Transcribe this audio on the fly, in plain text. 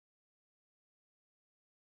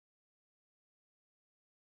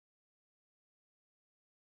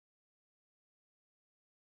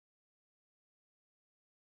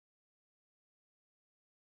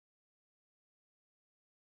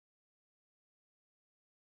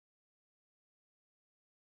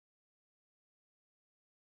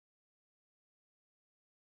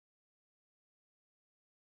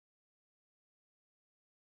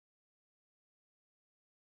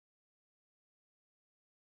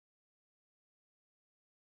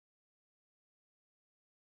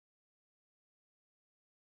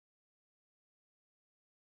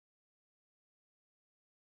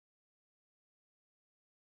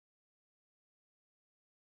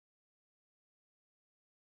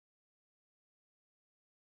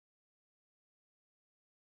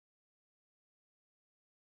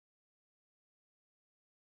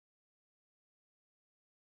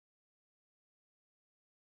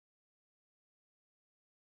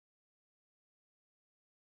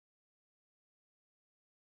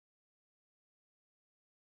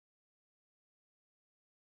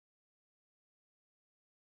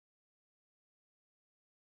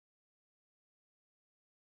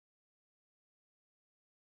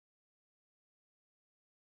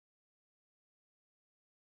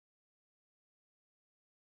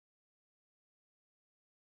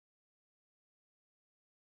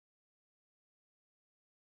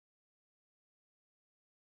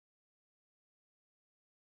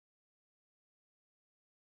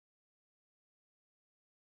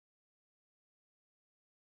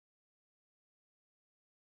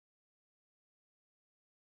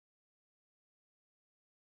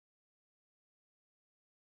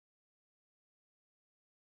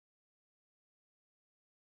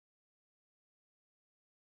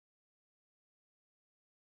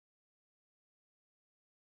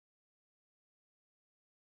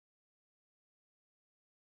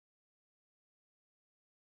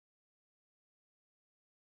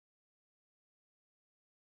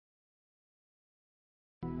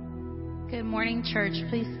Good morning, church.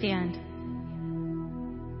 Please stand.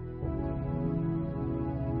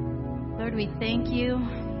 Lord, we thank you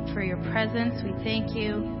for your presence. We thank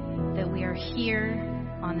you that we are here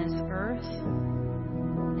on this earth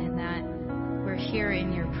and that we're here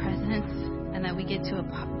in your presence and that we get to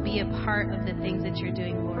be a part of the things that you're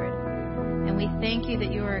doing, Lord. And we thank you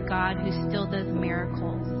that you are a God who still does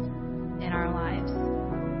miracles in our lives.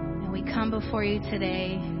 And we come before you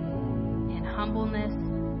today in humbleness,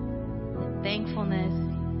 thankfulness,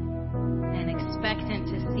 and expectant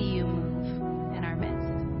to see you move in our midst.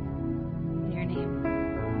 In your name.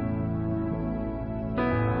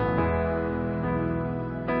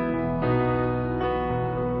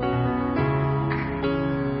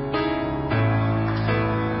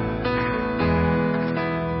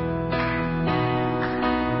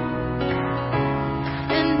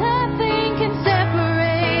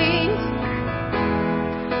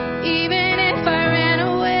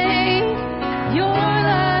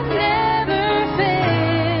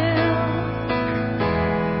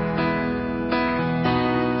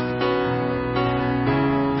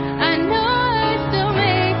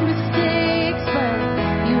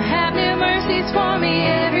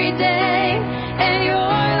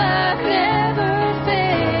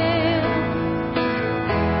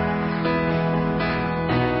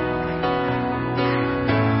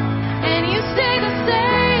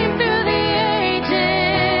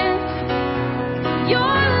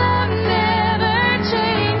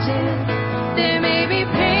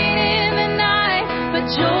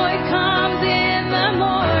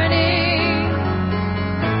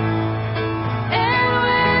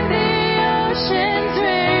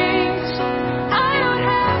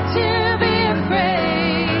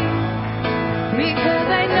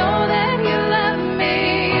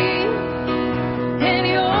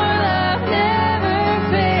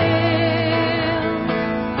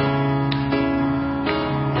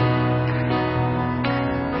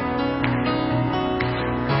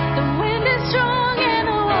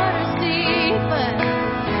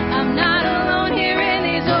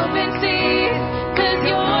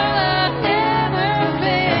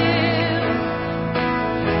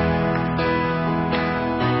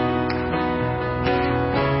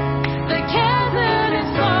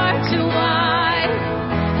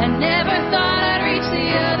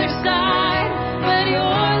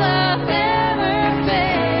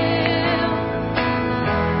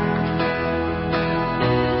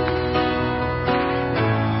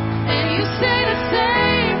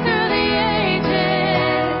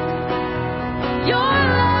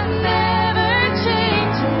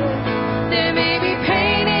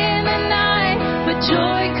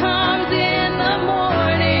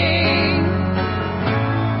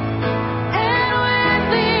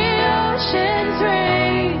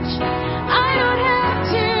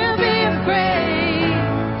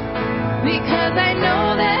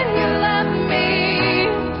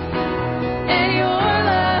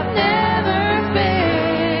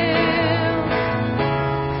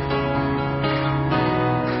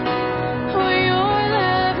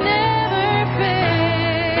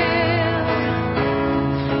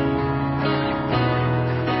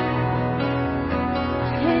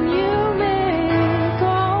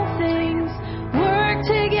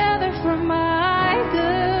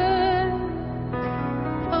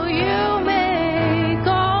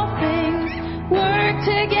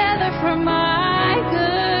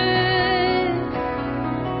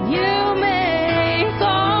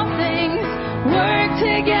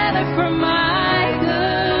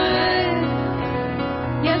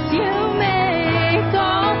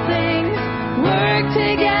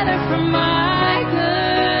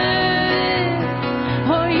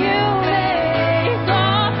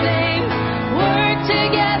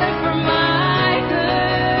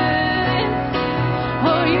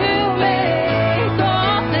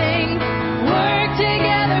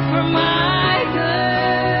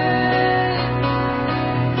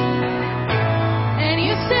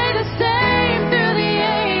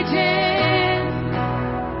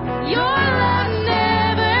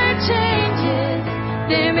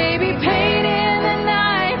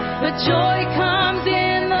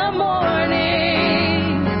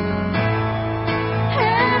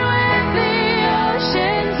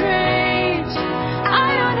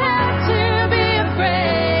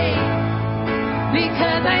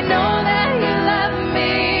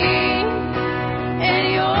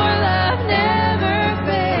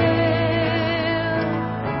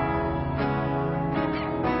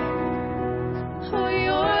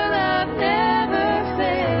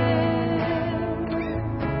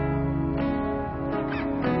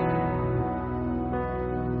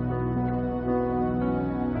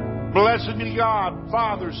 Blessed be God,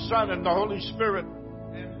 Father, Son, and the Holy Spirit.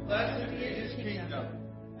 And blessed be His kingdom,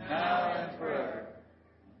 now and forever.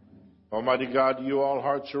 Almighty God, to you all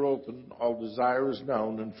hearts are open, all desire is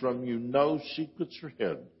known, and from you no secrets are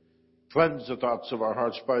hid. Cleanse the thoughts of our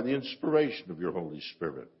hearts by the inspiration of your Holy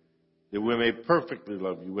Spirit, that we may perfectly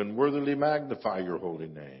love you and worthily magnify your holy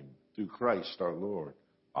name. Through Christ our Lord.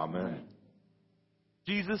 Amen.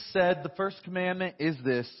 Jesus said, the first commandment is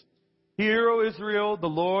this: Hear, O Israel, the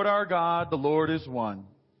Lord our God, the Lord is one.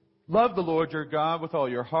 Love the Lord your God with all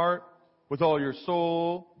your heart, with all your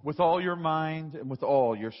soul, with all your mind, and with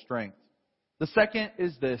all your strength. The second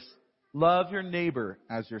is this: love your neighbor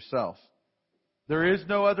as yourself. There is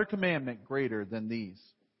no other commandment greater than these.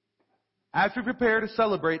 As we prepare to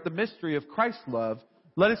celebrate the mystery of Christ's love,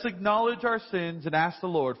 let us acknowledge our sins and ask the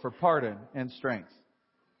Lord for pardon and strength.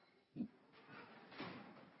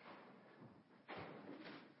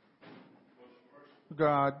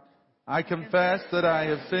 God, I confess that I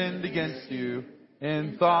have sinned against you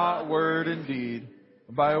in thought, word, and deed,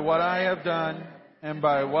 by what I have done and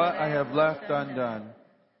by what I have left undone.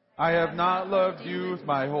 I have not loved you with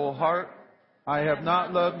my whole heart. I have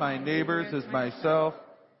not loved my neighbors as myself.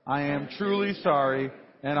 I am truly sorry,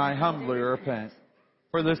 and I humbly repent.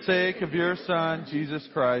 For the sake of your Son, Jesus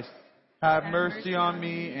Christ, have mercy on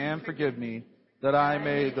me and forgive me, that I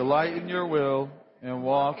may delight in your will and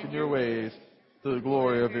walk in your ways, to the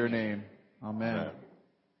glory of your name. Amen.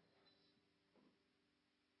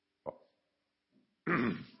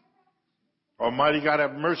 Almighty God,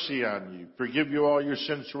 have mercy on you. Forgive you all your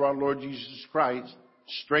sins through our Lord Jesus Christ.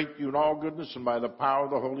 Strengthen you in all goodness, and by the power of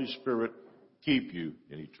the Holy Spirit, keep you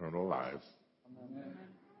in eternal life. Amen.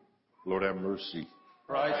 Lord, have mercy.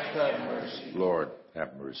 Christ, have mercy. Lord,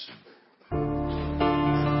 have mercy.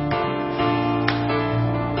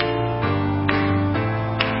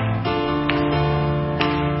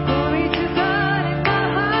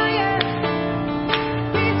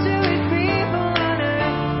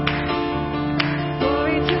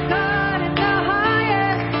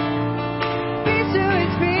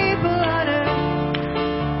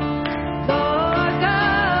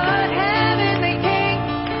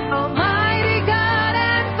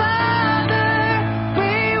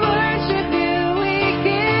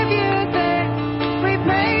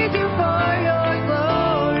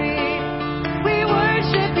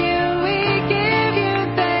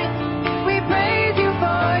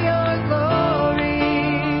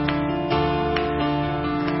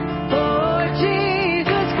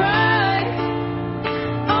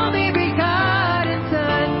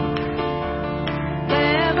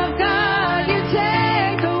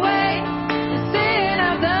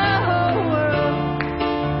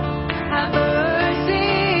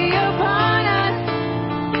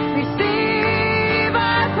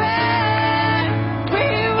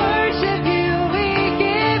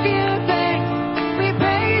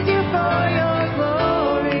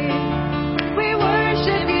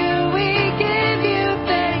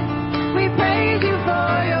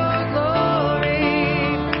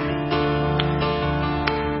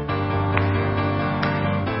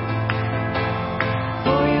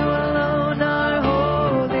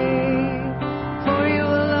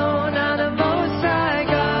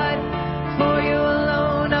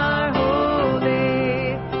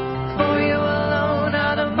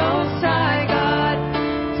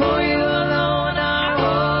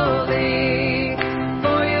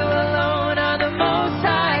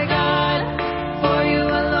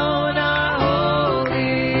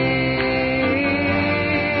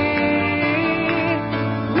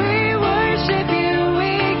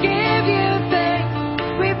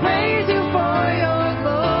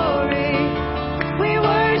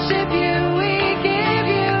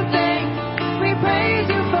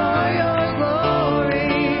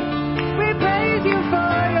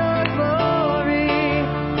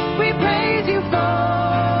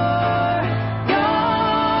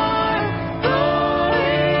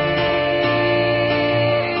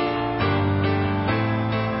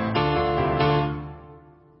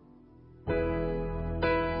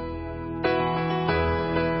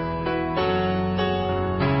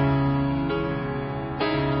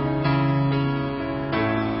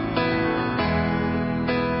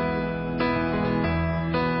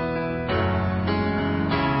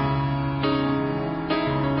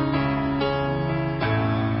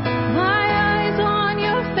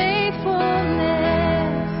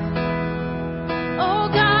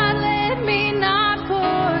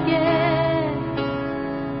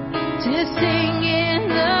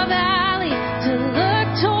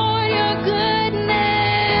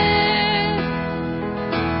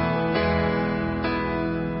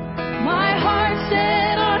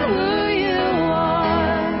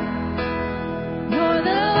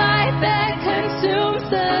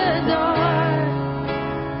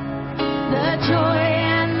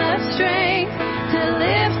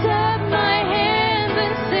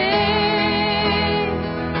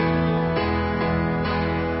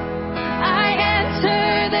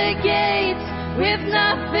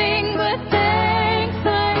 nothing but thanks.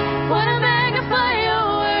 I want to magnify your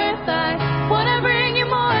worth. I want to bring you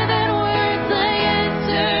more than words. I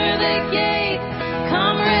enter the gate,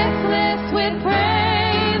 come reckless with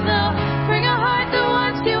praise. I'll bring a heart that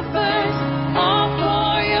wants you first, all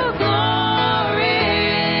for your glory.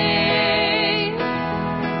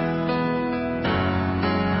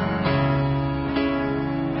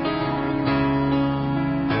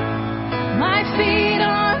 My feet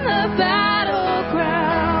on the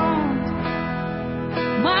battleground,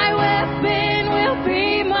 my weapon will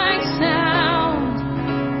be my sound.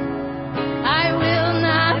 I will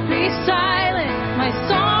not be silent, my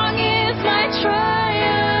song is my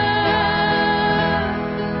triumph.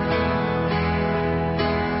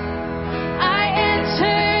 I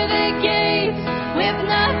enter the gates with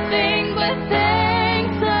nothing but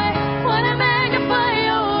thanks. I want to magnify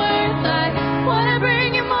your worth. I want to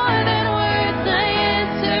bring you more than words. I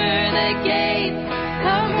enter the gates,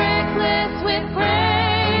 come reckless with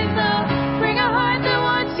praise. I'll bring a heart that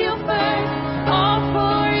wants you first, all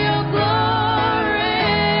for your glory.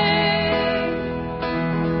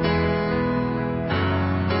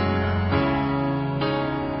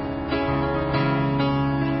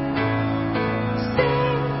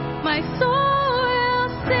 Sing, my soul will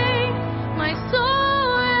sing, my soul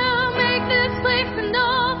will make this place an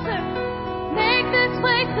altar, make this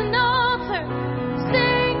place an altar.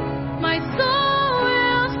 Sing, my soul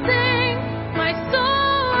will sing, my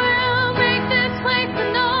soul will make this place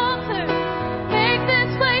an altar, make this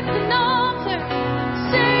place an altar.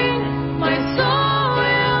 Sing, my soul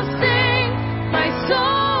will sing, my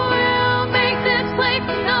soul will make this place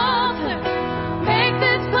an altar, make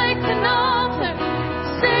this place an altar.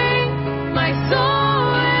 Sing, my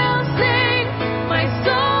soul will sing, my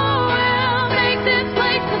soul will make this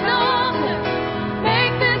place an altar,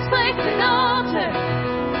 make this place an altar.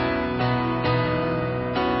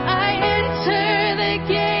 I enter the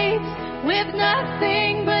gates with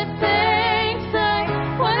nothing but thanks. I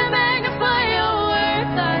want to magnify your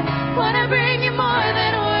worth. I want to bring you more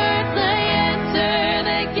than words. I enter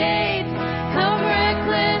the gates, come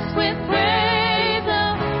reckless with praise.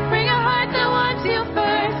 I'll bring a heart that wants you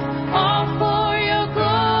first, all for your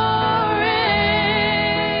glory.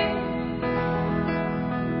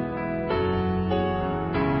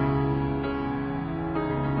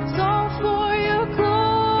 It's all for your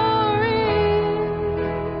glory.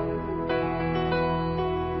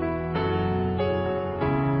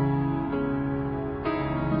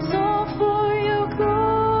 It's all for your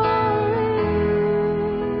glory.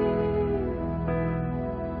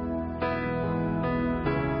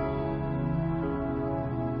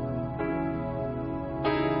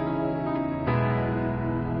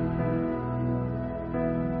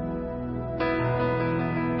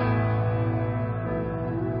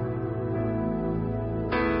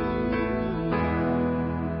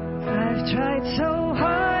 I've tried so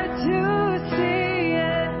hard to see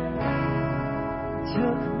it.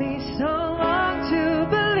 Took me so long to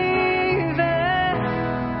believe it.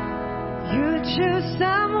 You choose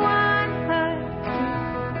someone like me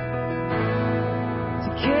to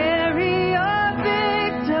carry your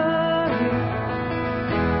victory.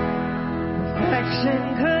 Perfection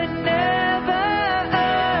could never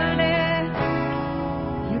earn it.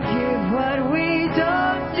 You give what we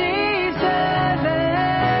don't deserve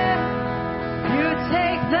it. You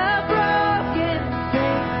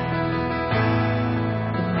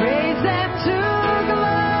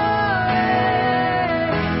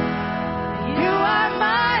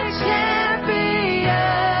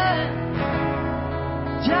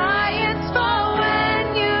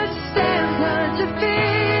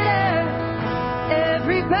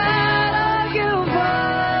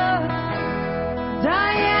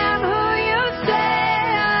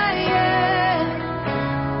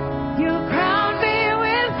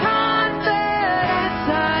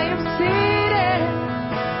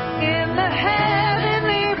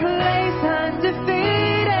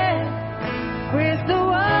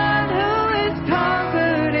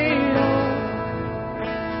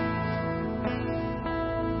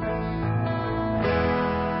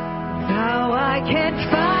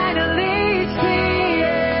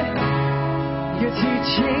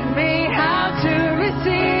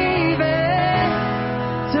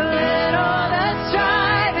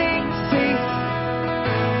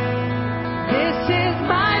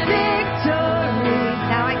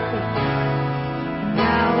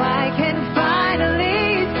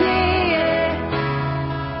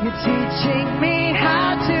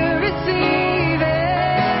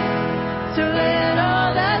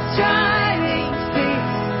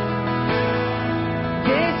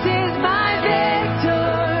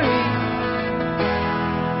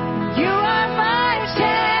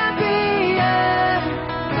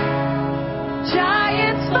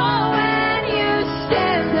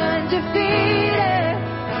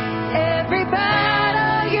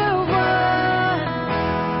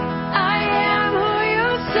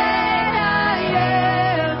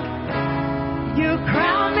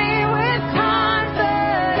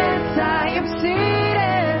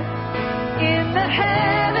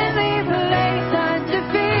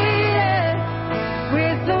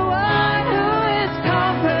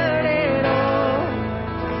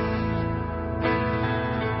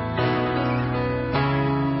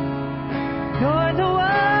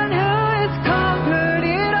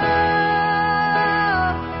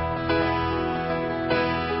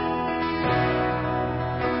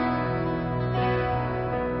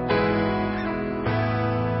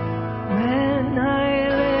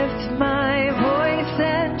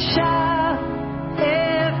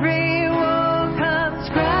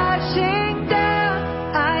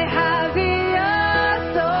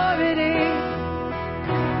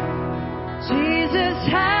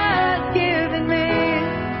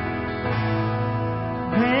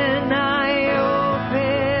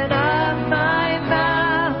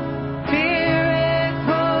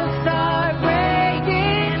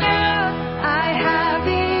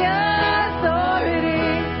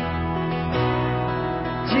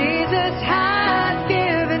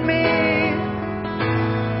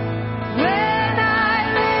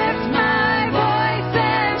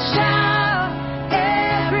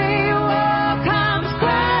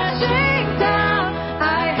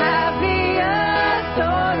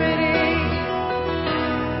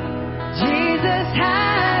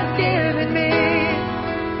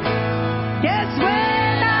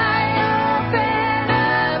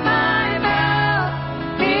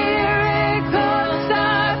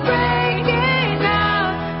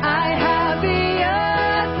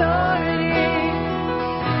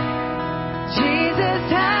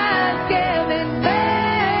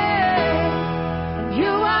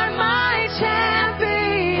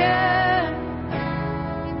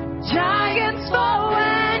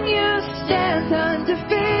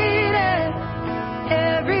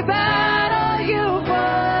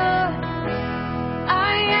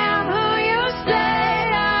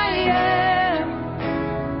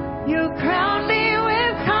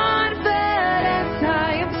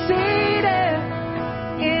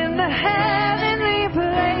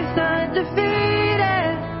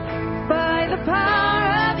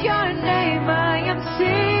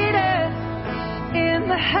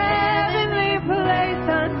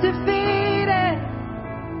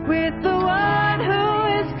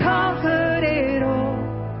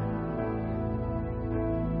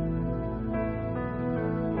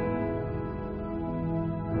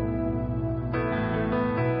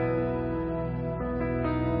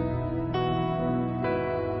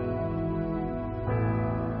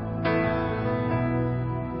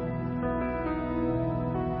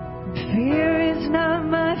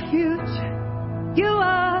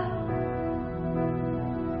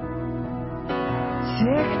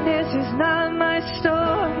Sickness is not my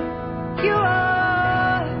story. You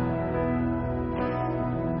are.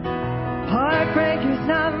 Heartbreak is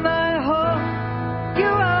not my home. You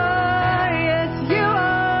are. Yes, you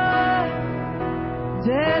are.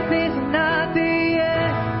 Death is not the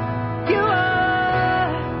end. You are.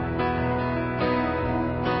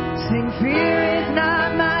 Sing, fear is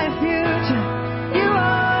not my future. You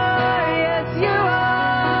are. Yes, you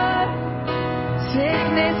are.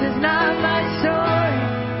 Sickness is not my story.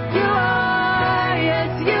 You are.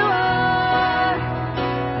 Yes, you are.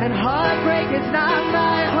 And heartbreak is not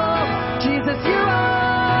my home. Jesus, you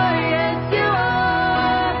are. Yes, you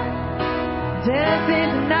are. Death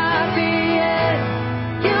is not the end.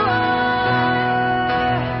 You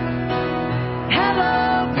are.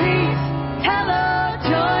 Hello, peace. Hello,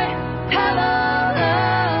 joy. Hello,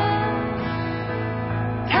 love.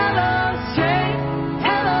 Hello, strength.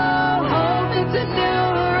 Hello, hope. It's a new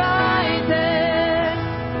horizon.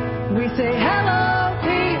 We say hello,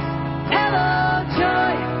 peace. Hello,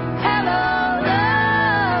 joy. Hello,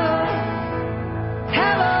 love.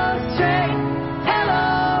 Hello, strength.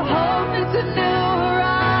 Hello, hope. It's a new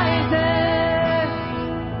horizon.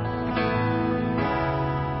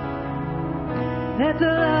 Let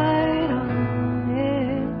the light on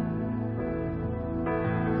in.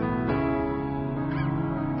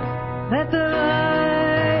 Let the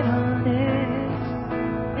light on in.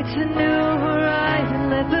 It's a new horizon.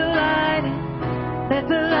 Let the light in. Let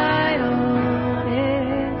the light on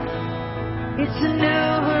in. It's a new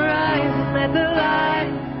horizon. Let the light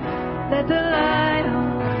in. Let the light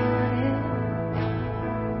on in.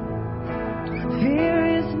 Fear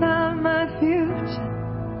is not my future.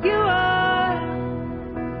 You are.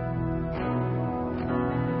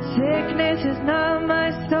 Sickness is not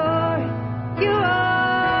my story. You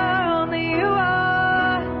are. Only you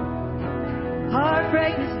are.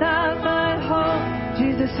 Heartbreak is not my home.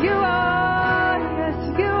 Jesus, you are. Yes,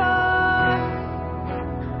 you are.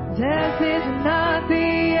 Death is not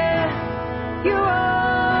the end. You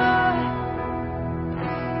are.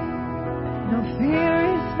 No, fear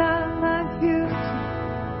is not my future.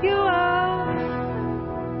 You are.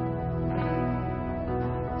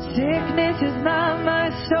 Sickness is not my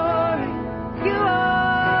story. You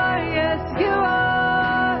are. Yes, you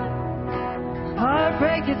are.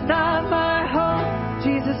 Heartbreak is not my home.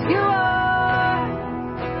 Jesus, you are.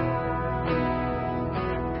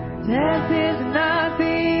 Death is not the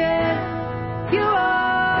end. You are.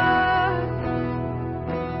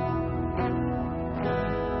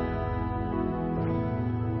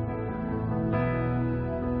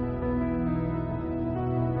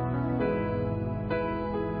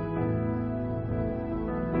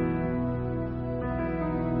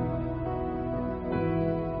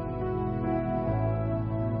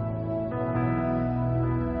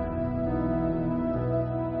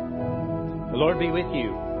 The Lord be with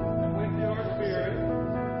you. And with your spirit.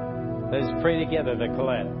 Let us pray together the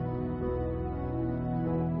Collect.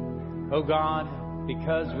 O God,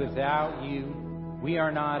 because without you we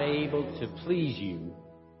are not able to please you,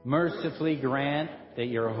 mercifully grant that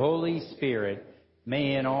your Holy Spirit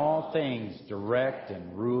may in all things direct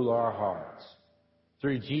and rule our hearts.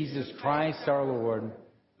 Through Jesus Christ our Lord,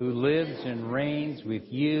 who lives and reigns with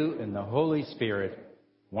you in the Holy Spirit,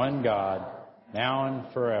 one God, now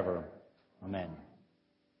and forever. Amen.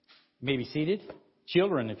 You may be seated.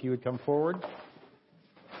 Children, if you would come forward.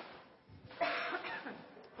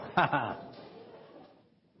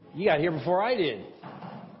 You got here before I did.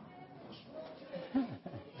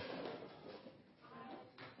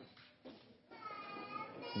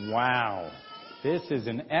 Wow. This is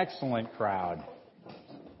an excellent crowd.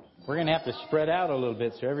 We're going to have to spread out a little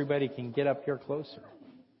bit so everybody can get up here closer.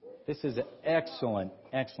 This is an excellent,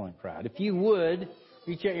 excellent crowd. If you would,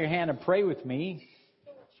 reach out your hand and pray with me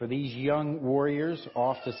for these young warriors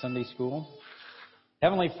off to Sunday school.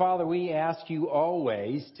 Heavenly Father, we ask you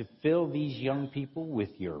always to fill these young people with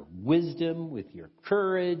your wisdom, with your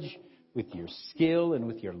courage, with your skill, and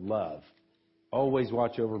with your love. Always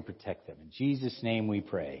watch over and protect them. In Jesus' name we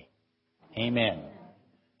pray. Amen.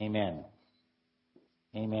 Amen.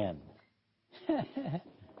 Amen.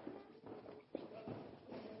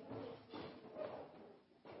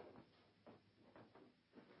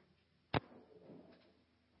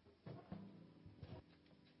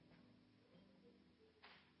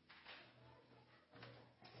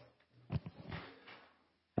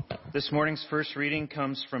 This morning's first reading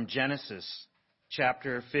comes from Genesis,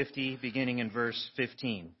 chapter 50, beginning in verse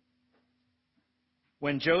 15.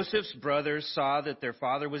 When Joseph's brothers saw that their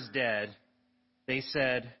father was dead, they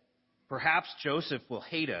said, "Perhaps Joseph will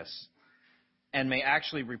hate us and may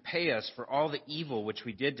actually repay us for all the evil which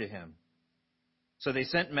we did to him." So they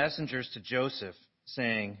sent messengers to Joseph,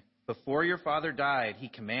 saying, "Before your father died, he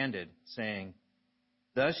commanded, saying,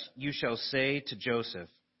 'Thus you shall say to Joseph,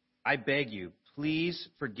 I beg you, please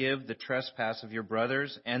forgive the trespass of your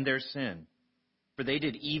brothers and their sin, for they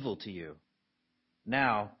did evil to you.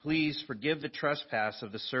 Now, please forgive the trespass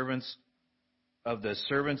of the servants of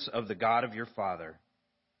the God of your father.'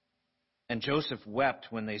 And Joseph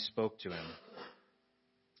wept when they spoke to him.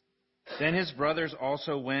 Then his brothers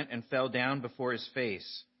also went and fell down before his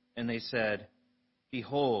face, and they said,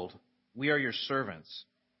 'Behold, we are your servants.'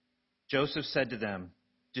 Joseph said to them,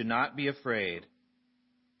 'Do not be afraid,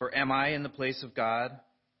 for am I in the place of God?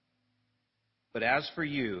 But as for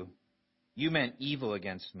you, you meant evil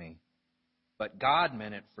against me, but God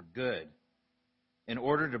meant it for good, in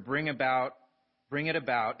order to bring it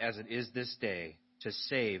about as it is this day, to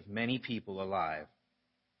save many people alive.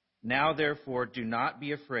 Now, therefore, do not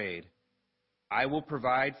be afraid. I will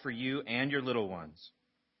provide for you and your little ones.'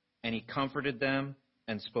 And he comforted them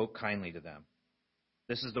and spoke kindly to them."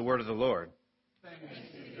 This is the word of the Lord. Thanks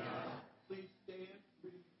be to God. Please stand,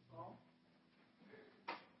 reading the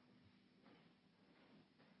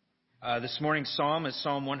psalm. This morning's psalm is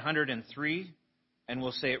Psalm 103, and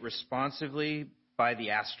we'll say it responsively by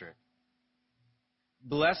the asterisk.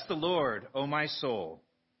 Bless the Lord, O my soul.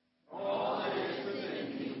 All that is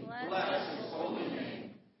within me, bless his holy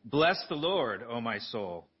name. Bless the Lord, O my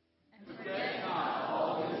soul. And forget not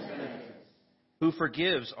all his benefits. Who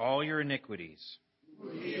forgives all your iniquities. Who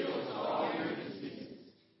heals all your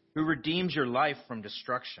diseases. Who redeems your life from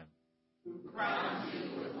destruction. Who crowns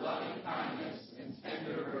you with loving kindness and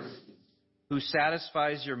tender mercies. Who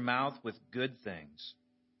satisfies your mouth with good things.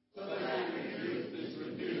 So that your youth is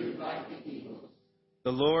renewed like the eagles.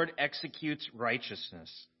 The Lord executes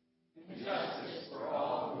righteousness. And justice for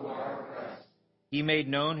all who are oppressed. He made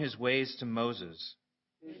known his ways to Moses.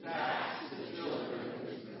 His acts to the children of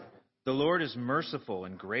Israel. The Lord is merciful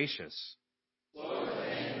and gracious. Slow to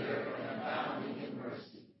anger and abounding in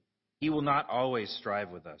mercy. He will not always strive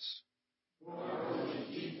with us. Nor will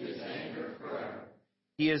he keep his anger forever.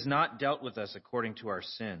 He has not dealt with us according to our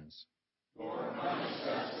sins. Nor punish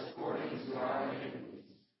us according to our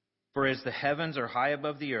iniquities. For as the heavens are high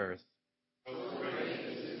above the earth, So great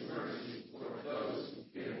is his mercy toward those who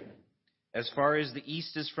fear him. as far as the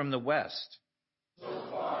east is from the west, So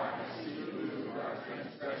far has he removed our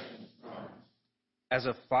transgressions from us. as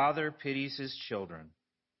a father pities his children.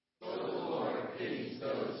 So the Lord pities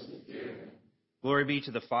those who fear him. Glory be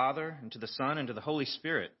to the Father, and to the Son, and to the Holy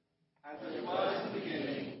Spirit. As it was in the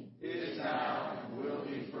beginning, is now, and will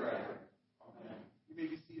be forever. Amen. You may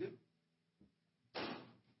be seated.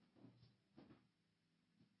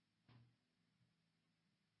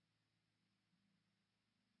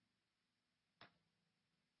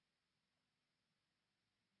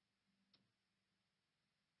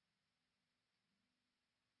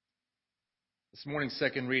 This morning's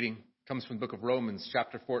second reading comes from the book of Romans,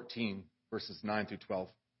 chapter 14, verses 9 through 12.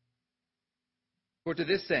 For to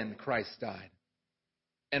this end Christ died,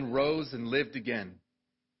 and rose and lived again,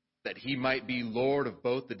 that he might be Lord of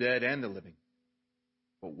both the dead and the living.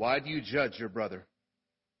 But why do you judge your brother?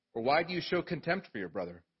 Or why do you show contempt for your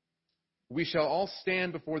brother? We shall all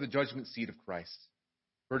stand before the judgment seat of Christ.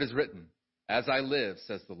 For it is written, As I live,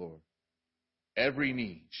 says the Lord, every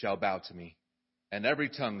knee shall bow to me, and every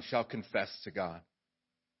tongue shall confess to God.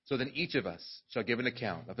 So then each of us shall give an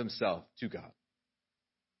account of himself to God.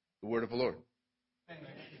 The word of the Lord. Thanks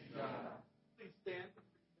be to God. Please stand for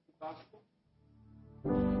the gospel.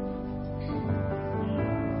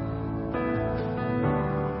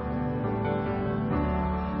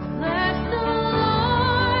 Bless the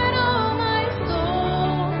Lord, oh my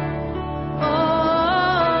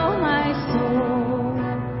soul,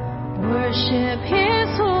 worship his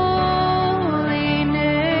holy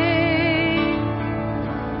name.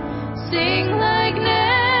 Sing like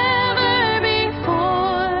never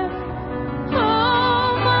before.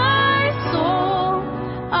 Oh my soul,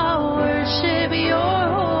 I'll worship your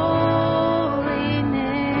holy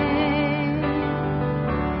name.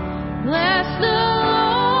 Bless the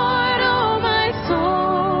Lord, oh my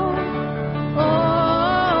soul,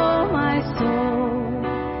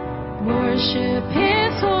 worship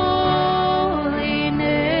his holy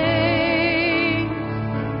name.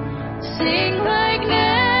 Sing like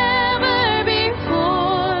never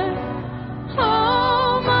before.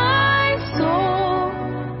 Oh my soul,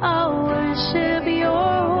 I'll worship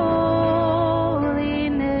your holy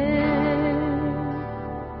name.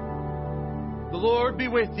 The Lord be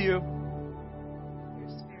with you.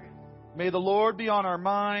 May the Lord be on our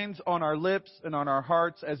minds, on our lips, and on our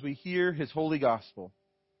hearts as we hear his holy gospel.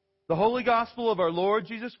 The holy gospel of our Lord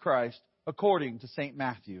Jesus Christ, according to St.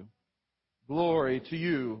 Matthew. Glory to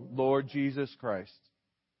you, Lord Jesus Christ.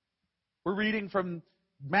 We're reading from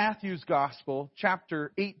Matthew's Gospel,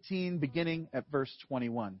 chapter 18, beginning at verse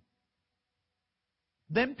 21.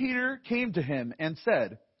 Then Peter came to him and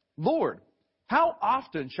said, Lord, how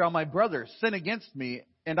often shall my brother sin against me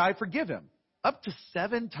and I forgive him? Up to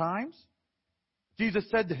 7 times? Jesus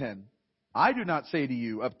said to him, I do not say to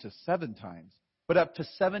you up to 7 times, but up to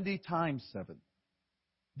 70 times 7.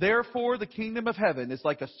 Therefore the kingdom of heaven is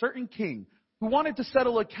like a certain king who wanted to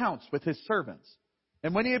settle accounts with his servants.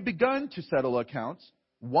 And when he had begun to settle accounts,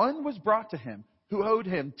 one was brought to him who owed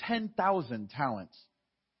him 10,000 talents.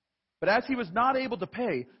 But as he was not able to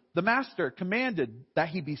pay, the master commanded that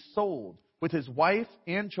he be sold with his wife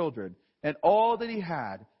and children and all that he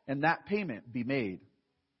had, and that payment be made.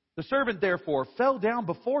 The servant therefore fell down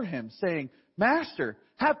before him, saying, Master,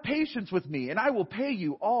 have patience with me, and I will pay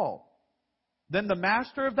you all. Then the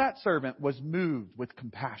master of that servant was moved with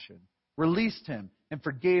compassion, released him, and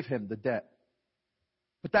forgave him the debt.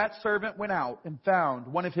 But that servant went out and found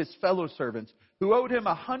one of his fellow servants who owed him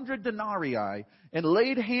 100 denarii and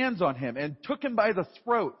laid hands on him and took him by the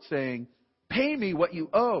throat, saying, Pay me what you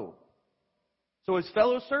owe. So his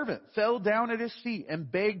fellow servant fell down at his feet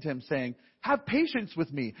and begged him, saying, Have patience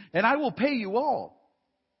with me, and I will pay you all.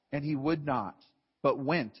 And he would not, but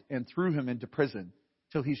went and threw him into prison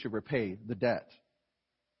till he should repay the debt.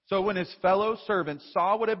 So when his fellow servants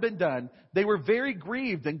saw what had been done, they were very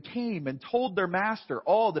grieved and came and told their master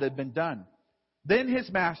all that had been done. Then his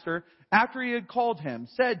master, after he had called him,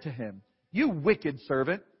 said to him, You wicked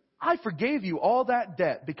servant, I forgave you all that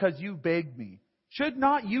debt because you begged me. Should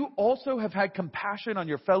not you also have had compassion on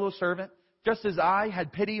your fellow servant, just as I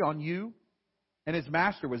had pity on you? And his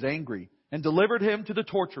master was angry and delivered him to the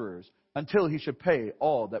torturers until he should pay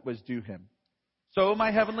all that was due him. So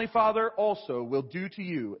my heavenly Father also will do to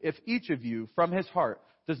you if each of you from his heart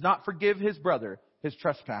does not forgive his brother his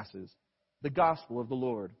trespasses. The gospel of the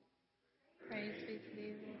Lord. Praise be to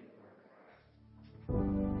you.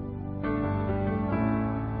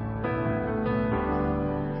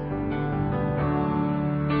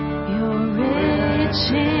 You're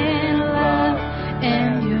rich in love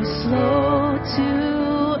and you're slow to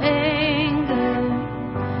anger.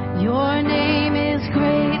 Your name is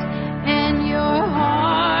great and your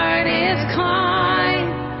heart is kind.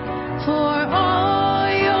 For all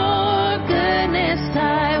your goodness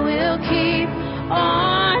I will keep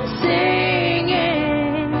on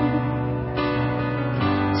singing.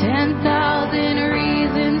 10,000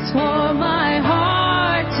 reasons for my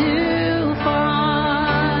heart to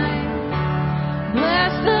find.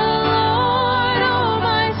 Bless the Lord, oh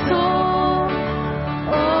my soul,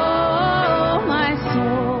 oh my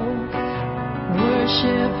soul.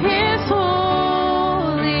 Worship His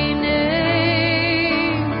holy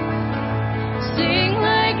name. Sing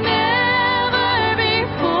like never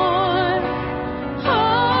before.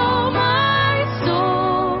 Oh my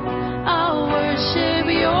soul, I'll worship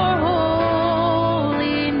Your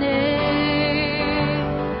holy name.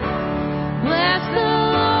 Bless the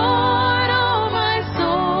Lord, oh my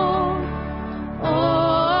soul,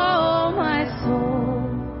 oh my soul.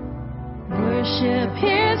 Worship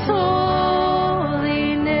His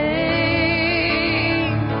holy name.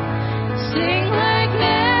 Sing like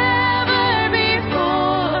never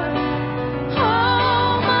before. Oh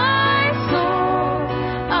my soul,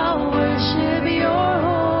 I'll worship Your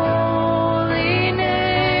holy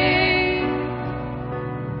name.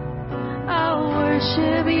 I'll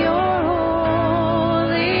worship Your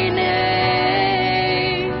holy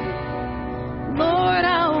name. Lord,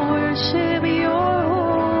 I'll worship Your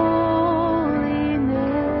holy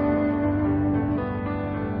name.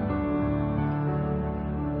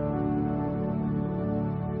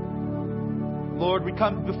 Lord, we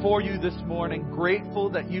come before you this morning grateful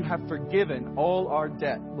that you have forgiven all our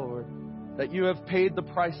debt, Lord, that you have paid the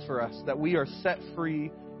price for us, that we are set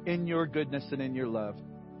free in your goodness and in your love.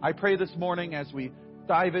 I pray this morning as we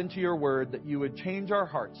dive into your word that you would change our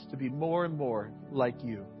hearts to be more and more like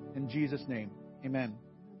you. In Jesus' name, amen.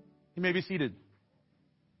 You may be seated.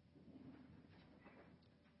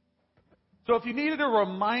 So if you needed a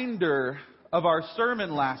reminder of our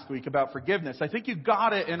sermon last week about forgiveness, I think you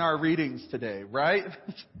got it in our readings today, right?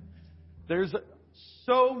 There's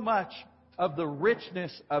so much of the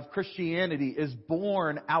richness of Christianity is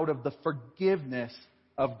born out of the forgiveness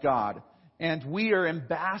of God. And we are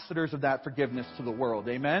ambassadors of that forgiveness to the world.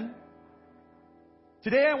 Amen?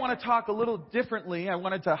 Today I want to talk a little differently. I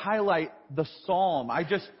wanted to highlight the Psalm.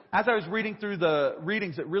 As I was reading through the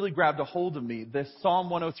readings, it really grabbed a hold of me. This Psalm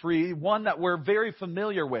 103, one that we're very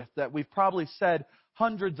familiar with, that we've probably said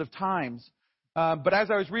hundreds of times. But as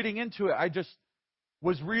I was reading into it, I just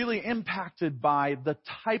was really impacted by the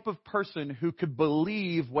type of person who could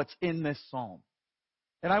believe what's in this psalm.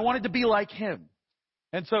 And I wanted to be like him.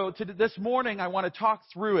 And so this morning, I want to talk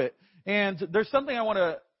through it. And there's something I want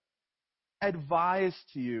to advise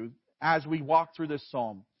to you as we walk through this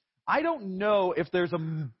psalm. I don't know if there's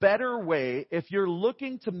a better way, if you're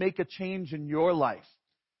looking to make a change in your life,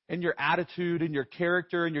 in your attitude, in your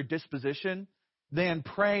character, in your disposition, than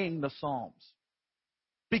praying the Psalms.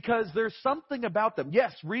 Because there's something about them.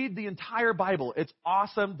 Yes, read the entire Bible. It's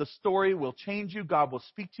awesome. The story will change you. God will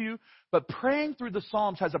speak to you. But praying through the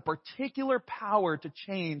Psalms has a particular power to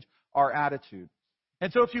change our attitude.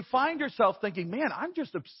 And so if you find yourself thinking, man, I'm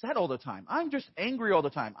just upset all the time. I'm just angry all the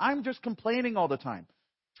time. I'm just complaining all the time.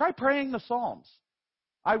 Try praying the Psalms.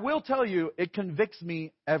 I will tell you, it convicts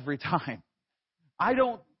me every time. I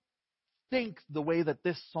don't think the way that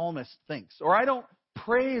this psalmist thinks, or I don't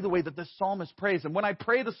pray the way that this psalmist prays. And when I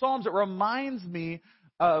pray the Psalms, it reminds me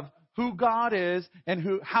of who God is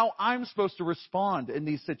and how I'm supposed to respond in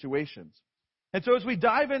these situations. And so as we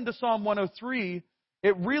dive into Psalm 103,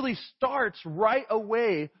 it really starts right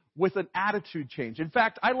away with an attitude change. In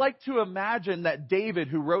fact, I like to imagine that David,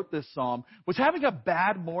 who wrote this psalm, was having a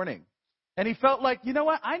bad morning. And he felt like, you know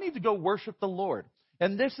what, I need to go worship the Lord.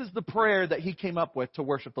 And this is the prayer that he came up with to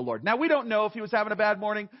worship the Lord. Now, we don't know if he was having a bad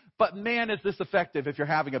morning, but man, is this effective if you're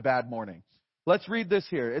having a bad morning. Let's read this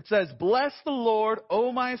here. It says, "Bless the Lord,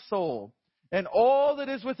 O my soul, and all that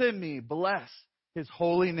is within me, bless his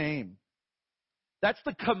holy name." That's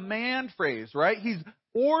the command phrase, right? He's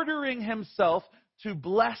ordering himself to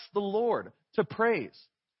bless the Lord, to praise.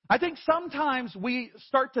 I think sometimes we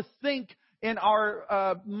start to think in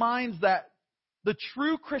our minds that the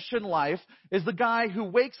true Christian life is the guy who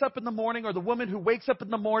wakes up in the morning, or the woman who wakes up in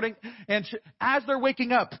the morning, and as they're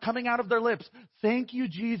waking up, coming out of their lips, "Thank you,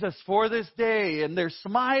 Jesus, for this day." And they're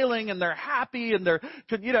smiling and they're happy and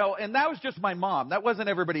and that was just my mom. That wasn't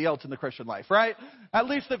everybody else in the Christian life, right? At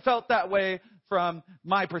least it felt that way from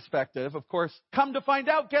my perspective. Of course, come to find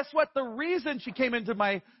out, guess what? The reason she came into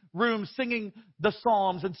my room singing the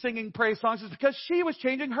Psalms and singing praise songs is because she was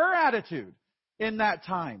changing her attitude in that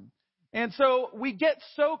time. And so we get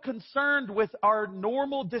so concerned with our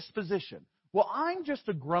normal disposition. Well, I'm just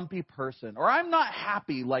a grumpy person, or I'm not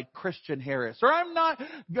happy like Christian Harris, or I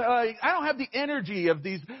don't have the energy of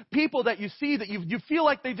these people that you see that you feel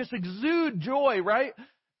like they just exude joy, right?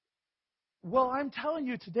 Well, I'm telling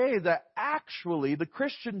you today that actually the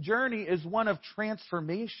Christian journey is one of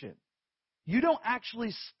transformation. You don't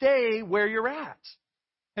actually stay where you're at.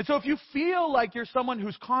 And so if you feel like you're someone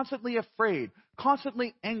who's constantly afraid,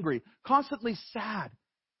 constantly angry, constantly sad,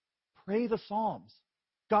 pray the Psalms.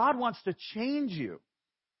 God wants to change you.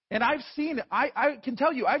 And I've seen it. I can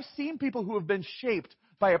tell you, I've seen people who have been shaped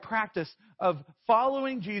by a practice of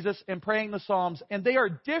following Jesus and praying the Psalms, and they are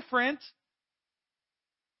different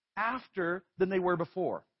after than they were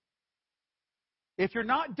before. If you're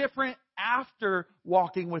not different after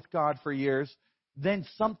walking with God for years, then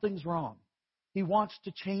something's wrong. He wants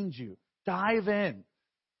to change you. Dive in.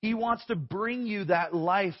 He wants to bring you that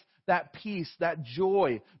life, that peace, that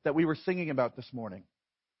joy that we were singing about this morning.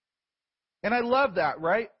 And I love that,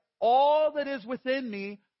 right? All that is within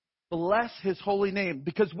me, bless his holy name.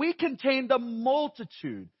 Because we contain the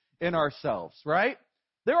multitude in ourselves, right?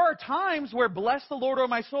 There are times where bless the Lord, O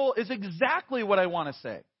my soul, is exactly what I want to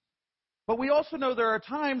say. But we also know there are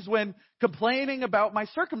times when complaining about my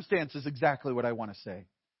circumstance is exactly what I want to say.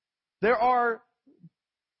 There are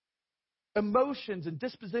emotions and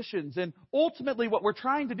dispositions, and ultimately what we're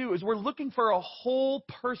trying to do is we're looking for a whole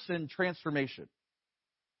person transformation.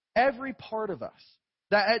 Every part of us.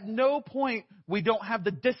 That at no point we don't have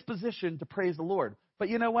the disposition to praise the Lord. But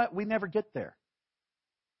you know what? We never get there.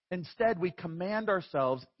 Instead, we command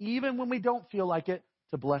ourselves, even when we don't feel like it,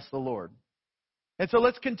 to bless the Lord. And so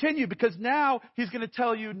let's continue, because now he's going to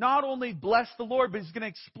tell you not only bless the Lord, but he's going to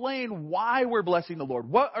explain why we're blessing the Lord.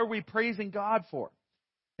 What are we praising God for?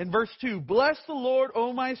 In verse 2, "Bless the Lord,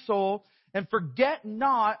 O my soul, and forget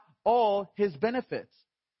not all his benefits,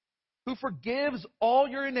 who forgives all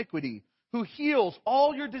your iniquity, who heals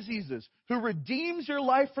all your diseases, who redeems your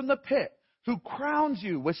life from the pit, who crowns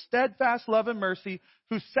you with steadfast love and mercy,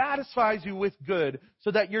 who satisfies you with good,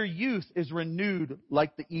 so that your youth is renewed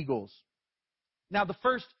like the eagles." Now, the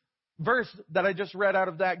first verse that I just read out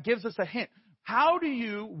of that gives us a hint. How do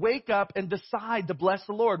you wake up and decide to bless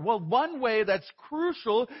the Lord? Well, one way that's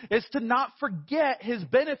crucial is to not forget his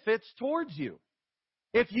benefits towards you.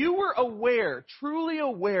 If you were aware, truly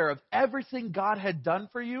aware of everything God had done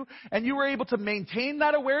for you, and you were able to maintain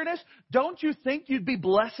that awareness, don't you think you'd be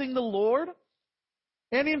blessing the Lord?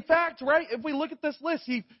 And in fact, right, if we look at this list,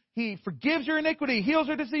 he forgives your iniquity, heals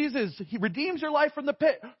your diseases, he redeems your life from the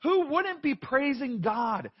pit. Who wouldn't be praising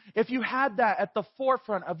God if you had that at the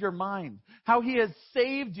forefront of your mind? How he has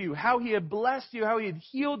saved you, how he had blessed you, how he had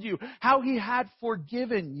healed you, how he had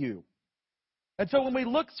forgiven you. And so when we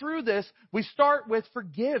look through this, we start with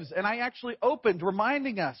forgives. And I actually opened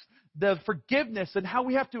reminding us the forgiveness and how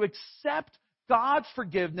we have to accept God's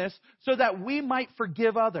forgiveness so that we might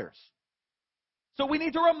forgive others. So we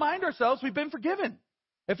need to remind ourselves we've been forgiven.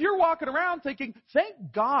 If you're walking around thinking,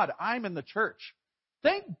 thank God I'm in the church.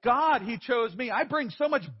 Thank God he chose me. I bring so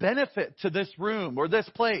much benefit to this room or this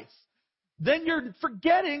place. Then you're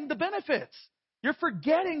forgetting the benefits. You're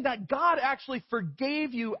forgetting that God actually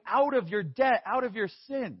forgave you out of your debt, out of your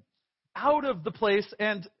sin, out of the place.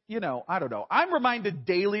 And, I don't know. I'm reminded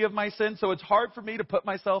daily of my sin, so it's hard for me to put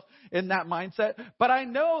myself in that mindset. But I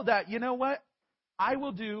know that, you know what? I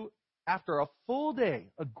will do after a full day,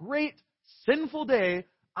 a great sinful day,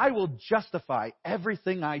 I will justify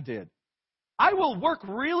everything I did. I will work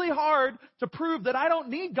really hard to prove that I don't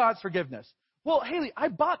need God's forgiveness. Well, Haley, I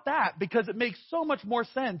bought that because it makes so much more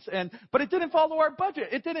sense, but it didn't follow our budget.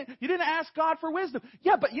 You didn't ask God for wisdom.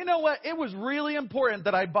 Yeah, but you know what? It was really important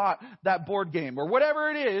that I bought that board game or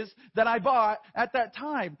whatever it is that I bought at that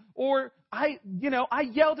time. Or I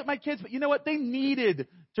yelled at my kids, but you know what? They needed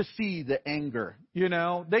to see the anger,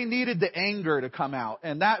 They needed the anger to come out,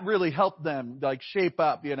 and that really helped them shape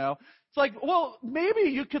up, It's like, well,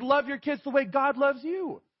 maybe you could love your kids the way God loves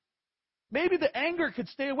you. Maybe the anger could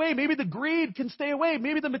stay away. Maybe the greed can stay away.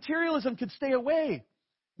 Maybe the materialism could stay away.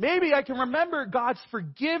 Maybe I can remember God's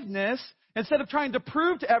forgiveness instead of trying to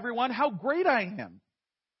prove to everyone how great I am.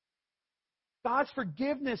 God's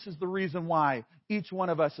forgiveness is the reason why each one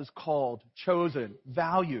of us is called, chosen,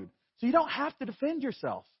 valued. So you don't have to defend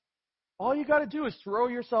yourself. All you got to do is throw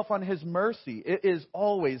yourself on his mercy. It is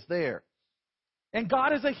always there. And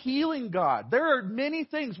God is a healing God. There are many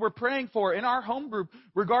things we're praying for in our home group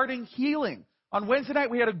regarding healing. On Wednesday night,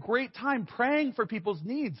 we had a great time praying for people's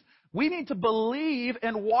needs. We need to believe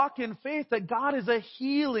and walk in faith that God is a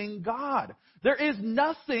healing God. There is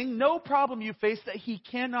nothing, no problem you face that he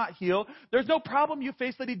cannot heal. There's no problem you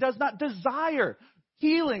face that he does not desire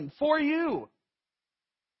healing for you.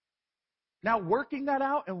 Now, working that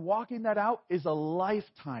out and walking that out is a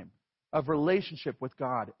lifetime of relationship with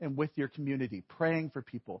God and with your community, praying for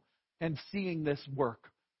people and seeing this work.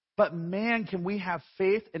 But man, can we have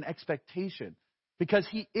faith and expectation because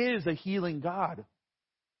he is a healing God.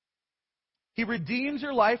 He redeems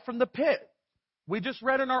your life from the pit. We just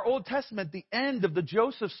read in our Old Testament the end of the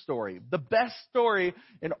Joseph story. The best story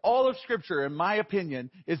in all of Scripture, in my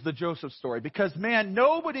opinion, is the Joseph story. Because, man,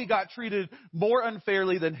 nobody got treated more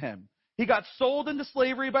unfairly than him. He got sold into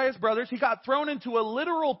slavery by his brothers. He got thrown into a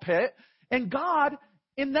literal pit. And God,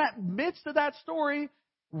 in that midst of that story,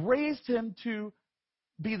 raised him to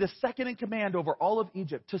be the second in command over all of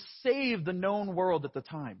Egypt, to save the known world at the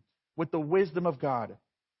time with the wisdom of God.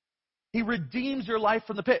 He redeems your life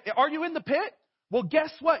from the pit. Are you in the pit? Well,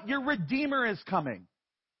 guess what? Your Redeemer is coming.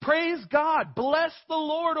 Praise God. Bless the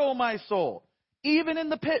Lord, O my soul. Even in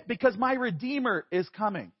the pit, because my Redeemer is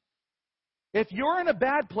coming. If you're in a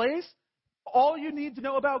bad place, all you need to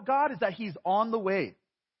know about God is that he's on the way.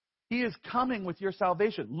 He is coming with your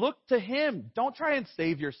salvation. Look to him. Don't try and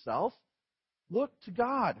save yourself. Look to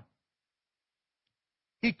God.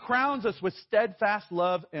 He crowns us with steadfast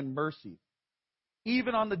love and mercy,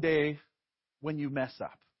 even on the day when you mess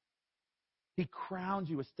up. He crowns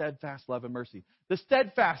you with steadfast love and mercy. The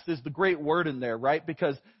steadfast is the great word in there, right?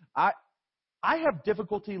 Because I have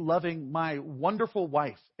difficulty loving my wonderful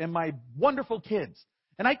wife and my wonderful kids.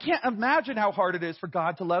 And I can't imagine how hard it is for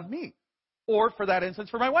God to love me. Or, for that instance,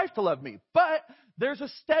 for my wife to love me. But there's a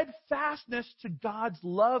steadfastness to God's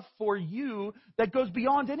love for you that goes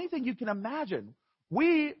beyond anything you can imagine.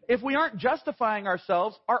 We, if we aren't justifying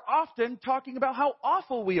ourselves, are often talking about how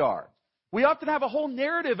awful we are. We often have a whole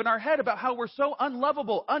narrative in our head about how we're so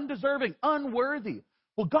unlovable, undeserving, unworthy.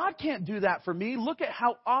 Well, God can't do that for me. Look at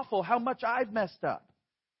how awful, how much I've messed up.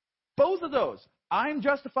 Both of those, I'm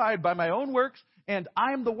justified by my own works, and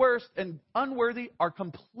I'm the worst and unworthy, are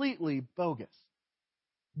completely bogus.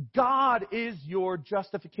 God is your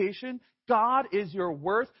justification. God is your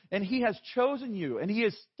worth, and he has chosen you, and he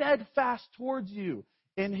is steadfast towards you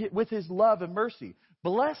with his love and mercy.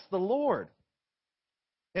 Bless the Lord.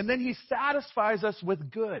 And then he satisfies us with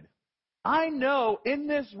good. I know in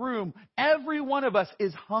this room, every one of us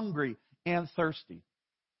is hungry and thirsty.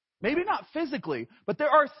 Maybe not physically, but there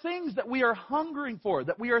are things that we are hungering for,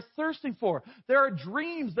 that we are thirsting for. There are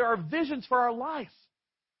dreams, there are visions for our life.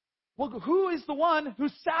 Well, who is the one who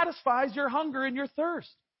satisfies your hunger and your thirst?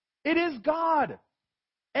 It is God.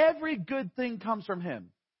 Every good thing comes from Him.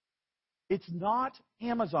 It's not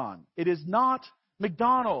Amazon. It is not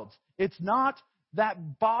McDonald's. It's not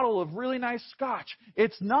that bottle of really nice scotch.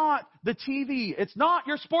 It's not the TV. It's not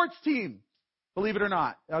your sports team. Believe it or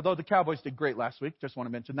not. Although the Cowboys did great last week. Just want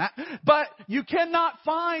to mention that. But you cannot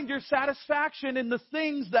find your satisfaction in the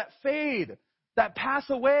things that fade, that pass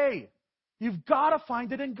away. You've got to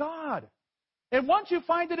find it in God. And once you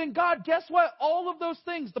find it in God, guess what? All of those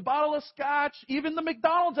things, the bottle of scotch, even the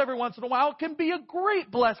McDonald's every once in a while, can be a great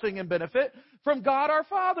blessing and benefit from God our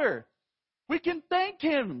Father. We can thank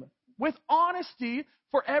Him with honesty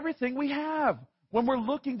for everything we have when we're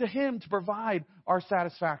looking to Him to provide our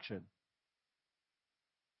satisfaction.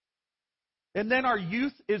 And then our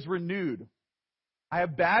youth is renewed. I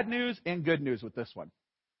have bad news and good news with this one.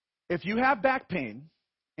 If you have back pain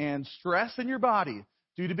and stress in your body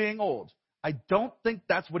due to being old, I don't think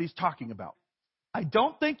that's what he's talking about. I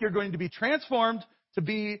don't think you're going to be transformed to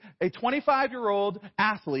be a 25-year-old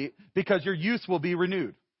athlete because your youth will be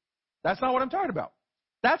renewed. That's not what I'm talking about.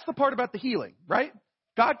 That's the part about the healing, right?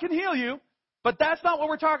 God can heal you, but that's not what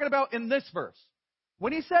we're talking about in this verse.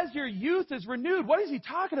 When he says your youth is renewed, what is he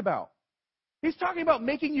talking about? He's talking about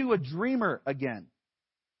making you a dreamer again.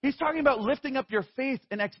 He's talking about lifting up your faith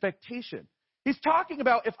and expectation. He's talking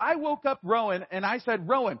about if I woke up Rowan and I said,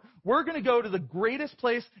 Rowan, we're going to go to the greatest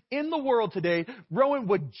place in the world today, Rowan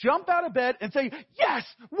would jump out of bed and say, yes,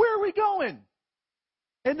 where are we going?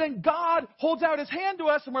 And then God holds out his hand to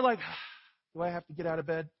us and we're like, do I have to get out of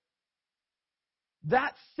bed?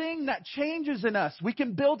 That thing that changes in us, we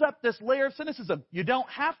can build up this layer of cynicism. You don't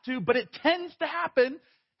have to, but it tends to happen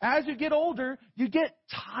as you get older. You get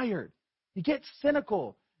tired. You get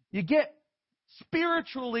cynical. You get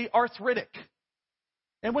spiritually arthritic.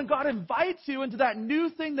 And when God invites you into that new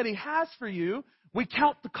thing that He has for you, we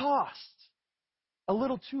count the cost a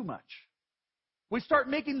little too much. We start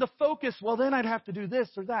making the focus, well, then I'd have to do this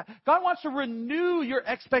or that. God wants to renew your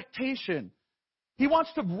expectation. He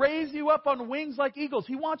wants to raise you up on wings like eagles.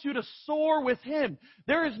 He wants you to soar with Him.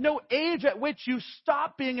 There is no age at which you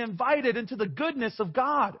stop being invited into the goodness of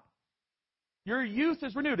God. Your youth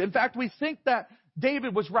is renewed. In fact, we think that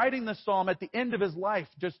David was writing this psalm at the end of his life,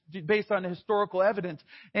 just based on historical evidence.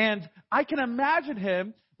 And I can imagine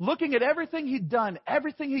him looking at everything he'd done,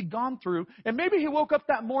 everything he'd gone through, and maybe he woke up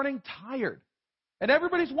that morning tired. And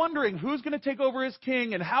everybody's wondering who's going to take over as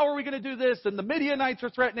king and how are we going to do this? And the Midianites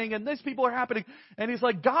are threatening and these people are happening. And he's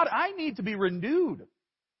like, God, I need to be renewed.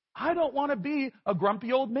 I don't want to be a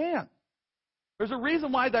grumpy old man. There's a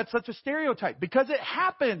reason why that's such a stereotype, because it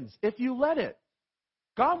happens if you let it.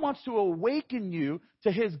 God wants to awaken you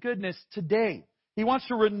to His goodness today. He wants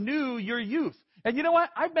to renew your youth. And you know what?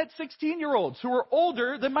 I've met 16-year-olds who are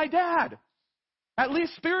older than my dad. At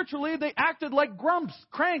least spiritually, they acted like grumps,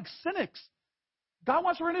 cranks, cynics. God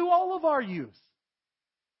wants to renew all of our youth.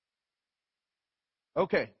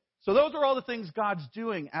 Okay, so those are all the things God's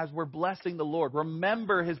doing as we're blessing the Lord.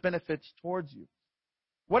 Remember His benefits towards you.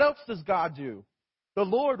 What else does God do? The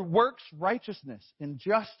Lord works righteousness and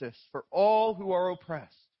justice for all who are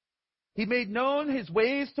oppressed. He made known His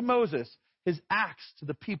ways to Moses, His acts to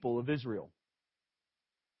the people of Israel.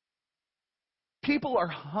 People are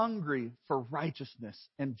hungry for righteousness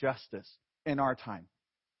and justice in our time.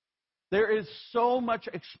 There is so much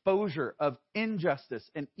exposure of injustice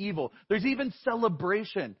and evil. There's even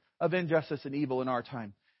celebration of injustice and evil in our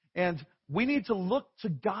time. And we need to look to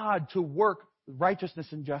God to work righteousness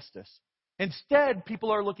and justice. Instead,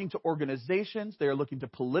 people are looking to organizations. They are looking to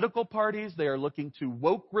political parties. They are looking to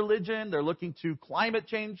woke religion. They're looking to climate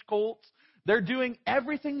change cults. They're doing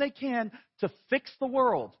everything they can to fix the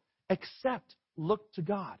world, except look to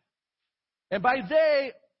God. And by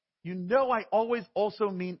they, you know I always also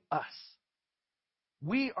mean us.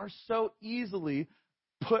 We are so easily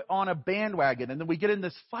put on a bandwagon, and then we get in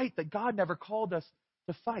this fight that God never called us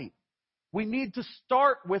to fight. We need to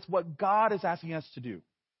start with what God is asking us to do.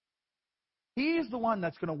 He's the one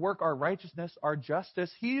that's going to work our righteousness, our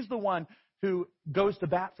justice. He's the one who goes to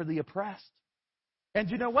bat for the oppressed.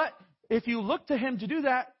 And you know what? If you look to Him to do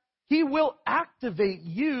that, He will activate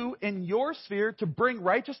you in your sphere to bring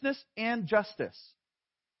righteousness and justice.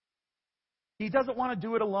 He doesn't want to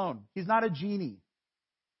do it alone. He's not a genie.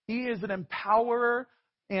 He is an empowerer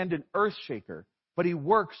and an earth shaker, but He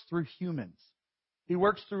works through humans. He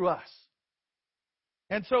works through us.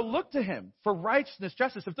 And so look to Him for righteousness,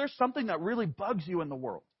 justice. If there's something that really bugs you in the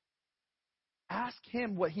world, ask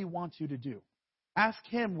Him what He wants you to do. Ask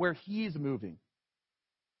Him where He's moving.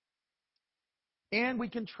 And we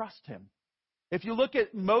can trust Him. If you look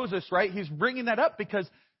at Moses, right, he's bringing that up because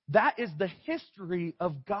That is the history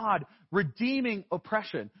of God redeeming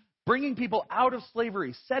oppression, bringing people out of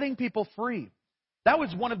slavery, setting people free. That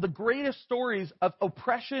was one of the greatest stories of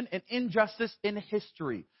oppression and injustice in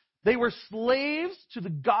history. They were slaves to the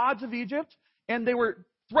gods of Egypt, and they were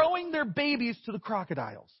throwing their babies to the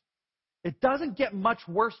crocodiles. It doesn't get much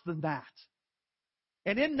worse than that.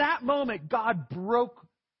 And in that moment, God broke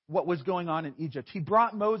what was going on in Egypt. He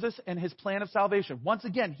brought Moses and his plan of salvation. Once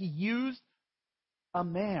again, he used a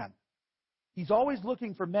man. He's always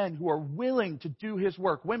looking for men who are willing to do his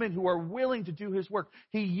work, women who are willing to do his work.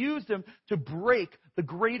 He used them to break the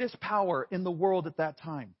greatest power in the world at that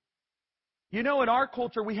time. You know, in our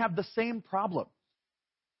culture, we have the same problem.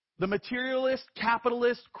 The materialist,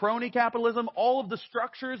 capitalist, crony capitalism, all of the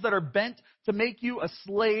structures that are bent to make you a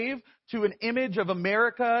slave to an image of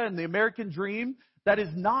America and the American dream that is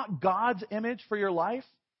not God's image for your life.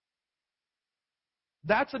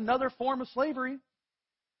 That's another form of slavery.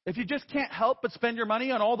 If you just can't help but spend your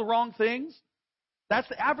money on all the wrong things, that's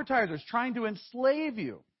the advertisers trying to enslave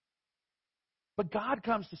you. But God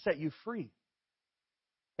comes to set you free.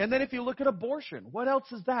 And then if you look at abortion, what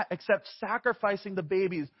else is that except sacrificing the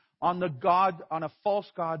babies on a false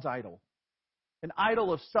god's idol? An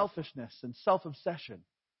idol of selfishness and self-obsession.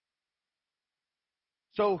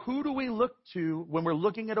 So who do we look to when we're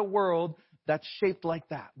looking at a world that's shaped like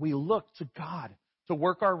that? We look to God to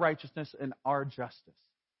work our righteousness and our justice.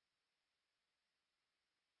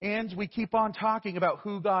 And we keep on talking about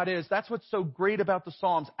who God is. That's what's so great about the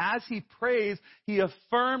Psalms. As he prays, he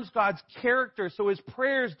affirms God's character so his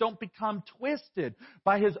prayers don't become twisted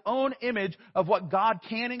by his own image of what God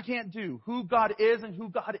can and can't do, who God is and who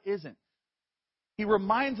God isn't. He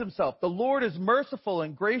reminds himself, the Lord is merciful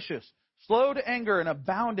and gracious, slow to anger and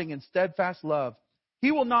abounding in steadfast love.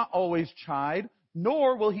 He will not always chide,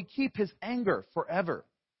 nor will he keep his anger forever.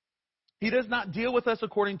 He does not deal with us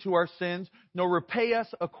according to our sins, nor repay us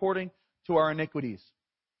according to our iniquities.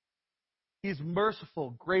 He's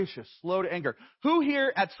merciful, gracious, slow to anger. Who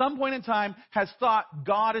here at some point in time has thought,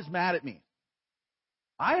 God is mad at me?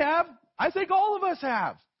 I have. I think all of us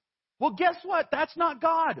have. Well, guess what? That's not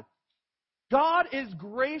God. God is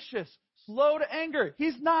gracious, slow to anger.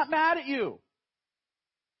 He's not mad at you.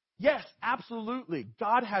 Yes, absolutely.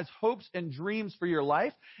 God has hopes and dreams for your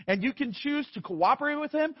life, and you can choose to cooperate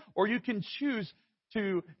with him, or you can choose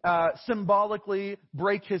to symbolically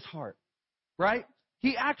break his heart, right?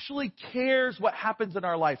 He actually cares what happens in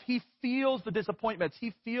our life. He feels the disappointments.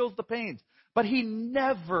 He feels the pains, but he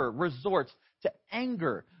never resorts to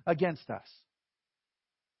anger against us.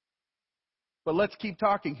 But let's keep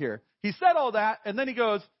talking here. He said all that, and then he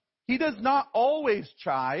goes, he does not always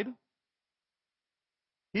chide.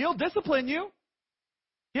 He'll discipline you.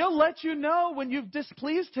 He'll let you know when you've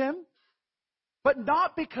displeased him, but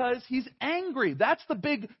not because he's angry. That's the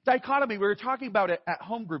big dichotomy. We were talking about it at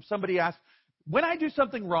home group. Somebody asked, when I do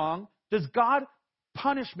something wrong, does God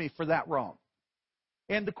punish me for that wrong?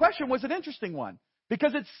 And the question was an interesting one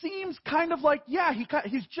because it seems kind of like, yeah,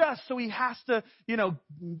 he's just, so he has to,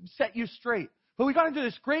 set you straight. But we got into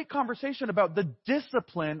this great conversation about the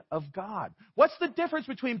discipline of God. What's the difference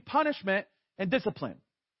between punishment and discipline?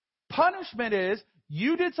 Punishment is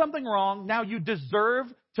you did something wrong. Now you deserve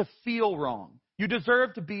to feel wrong. You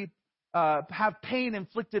deserve to be have pain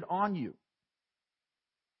inflicted on you.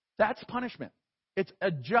 That's punishment. It's a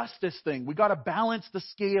justice thing. We got to balance the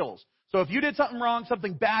scales. So if you did something wrong,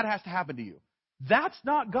 something bad has to happen to you. That's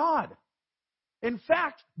not God. In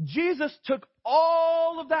fact, Jesus took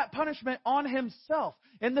all of that punishment on himself,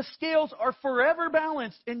 and the scales are forever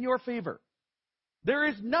balanced in your favor. There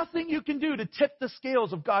is nothing you can do to tip the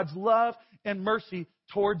scales of God's love and mercy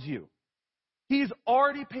towards you. He's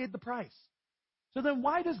already paid the price. So then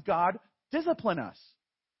why does God discipline us?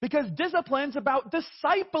 Because discipline's about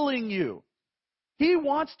discipling you. He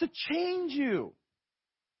wants to change you.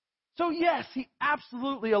 So yes, he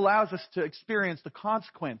absolutely allows us to experience the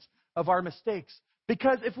consequence of our mistakes.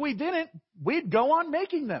 Because if we didn't, we'd go on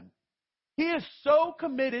making them. He is so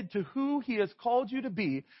committed to who he has called you to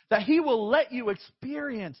be that he will let you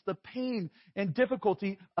experience the pain and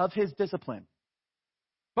difficulty of his discipline.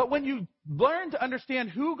 But when you learn to understand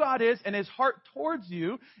who God is and his heart towards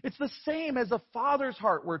you, it's the same as a father's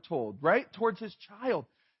heart, we're told, right? Towards his child.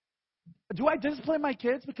 Do I discipline my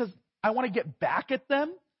kids because I want to get back at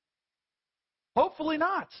them? Hopefully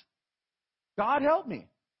not. God help me.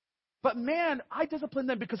 But man, I discipline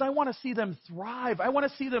them because I want to see them thrive. I want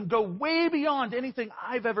to see them go way beyond anything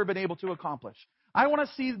I've ever been able to accomplish. I want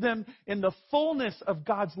to see them in the fullness of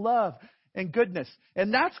God's love and goodness.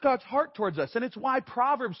 And that's God's heart towards us. And it's why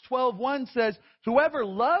Proverbs 12:1 says, whoever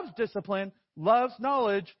loves discipline loves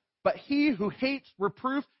knowledge, but he who hates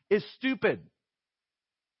reproof is stupid.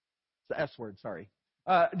 It's the S word, sorry.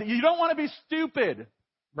 You don't want to be stupid,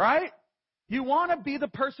 right? You want to be the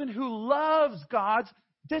person who loves God's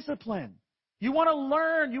discipline. You want to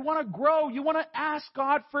learn. You want to grow. You want to ask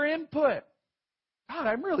God for input. God,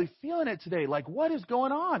 I'm really feeling it today. Like, what is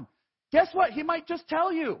going on? Guess what? He might just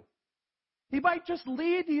tell you. He might just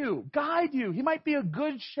lead you, guide you. He might be a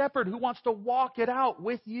good shepherd who wants to walk it out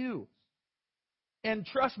with you. And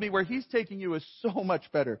trust me, where He's taking you is so much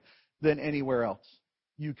better than anywhere else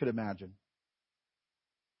you could imagine.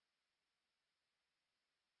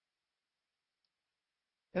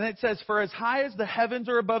 And it says, for as high as the heavens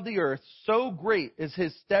are above the earth, so great is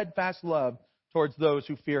His steadfast love towards those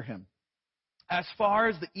who fear Him. As far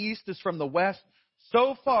as the east is from the west,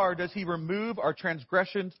 so far does He remove our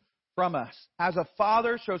transgressions from us. As a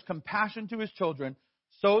father shows compassion to his children,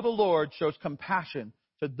 so the Lord shows compassion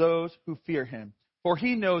to those who fear Him. For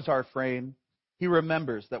He knows our frame. He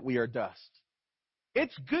remembers that we are dust.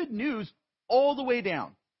 It's good news all the way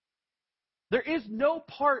down. There is no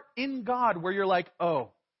part in God where you're like,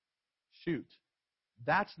 oh, shoot,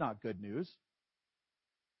 that's not good news.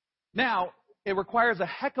 Now, it requires a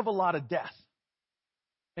heck of a lot of death.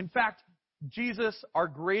 In fact, Jesus, our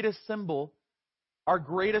greatest symbol, our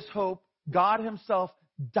greatest hope, God Himself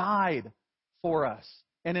died for us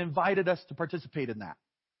and invited us to participate in that.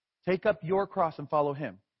 Take up your cross and follow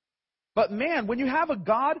Him. But man, when you have a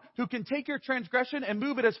God who can take your transgression and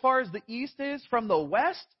move it as far as the east is from the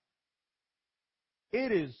west,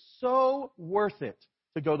 it is so worth it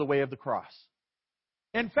to go the way of the cross.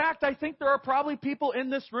 In fact, I think there are probably people in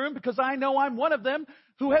this room, because I know I'm one of them,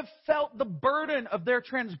 who have felt the burden of their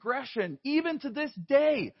transgression, even to this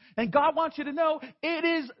day. And God wants you to know it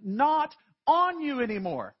is not on you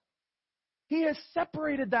anymore. He has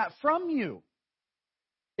separated that from you.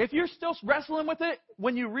 If you're still wrestling with it,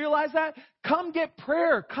 when you realize that, come get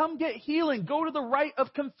prayer, come get healing, go to the rite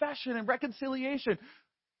of confession and reconciliation.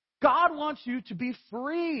 God wants you to be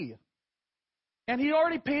free. And He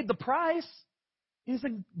already paid the price. He's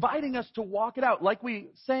inviting us to walk it out. Like we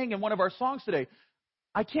sang in one of our songs today,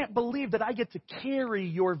 I can't believe that I get to carry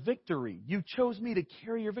your victory. You chose me to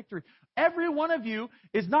carry your victory. Every one of you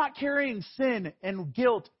is not carrying sin and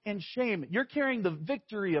guilt and shame. You're carrying the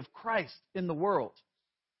victory of Christ in the world.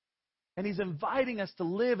 And He's inviting us to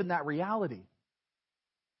live in that reality.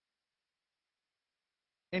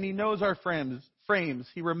 And He knows our frames.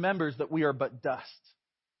 He remembers that we are but dust.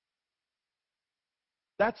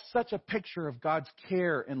 That's such a picture of God's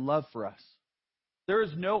care and love for us. There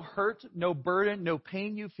is no hurt, no burden, no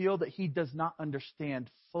pain you feel that He does not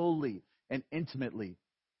understand fully and intimately,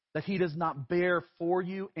 that He does not bear for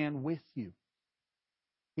you and with you.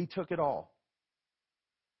 He took it all.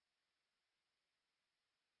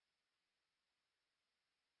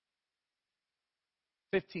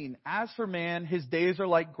 "15. As for man, his days are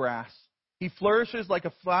like grass. He flourishes like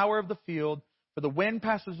a flower of the field, for the wind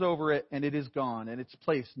passes over it, and it is gone, and its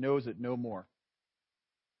place knows it no more."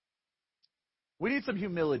 We need some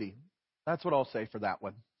humility. That's what I'll say for that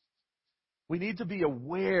one. We need to be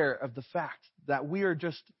aware of the fact that we are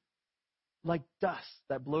just like dust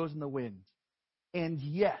that blows in the wind. And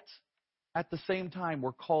yet, at the same time,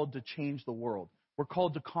 we're called to change the world. We're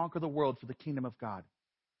called to conquer the world for the kingdom of God.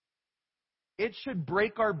 It should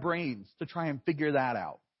break our brains to try and figure that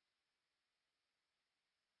out.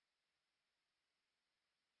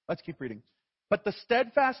 Let's keep reading. "But the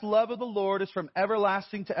steadfast love of the Lord is from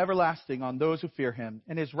everlasting to everlasting on those who fear Him,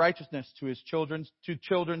 and His righteousness to His children's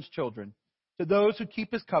children. To those who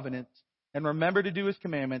keep His covenants and remember to do His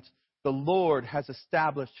commandments, the Lord has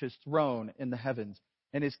established His throne in the heavens,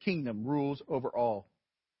 and His kingdom rules over all."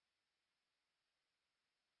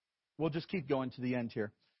 We'll just keep going to the end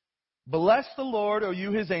here. "Bless the Lord, O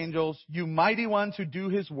you His angels, you mighty ones who do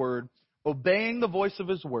His word, obeying the voice of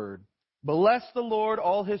His word. Bless the Lord,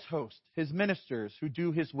 all His hosts, His ministers who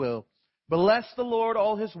do His will. Bless the Lord,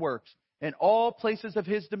 all His works, and all places of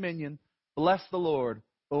His dominion. Bless the Lord,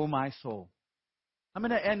 O my soul." I'm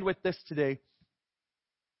going to end with this today.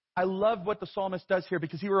 I love what the psalmist does here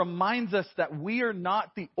because he reminds us that we are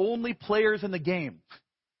not the only players in the game.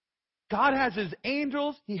 God has His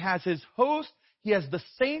angels. He has His host. He has the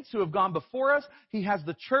saints who have gone before us. He has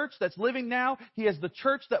the church that's living now. He has the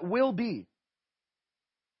church that will be.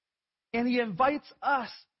 And He invites us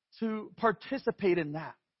to participate in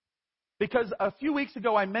that. Because a few weeks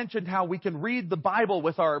ago I mentioned how we can read the Bible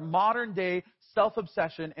with our modern day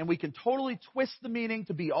self-obsession and we can totally twist the meaning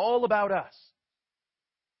to be all about us.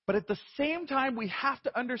 But at the same time, we have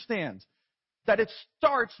to understand that it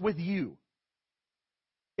starts with you.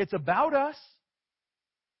 It's about us,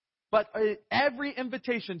 but every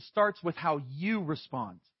invitation starts with how you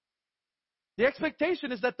respond. The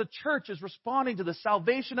expectation is that the church is responding to the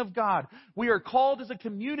salvation of God. We are called as a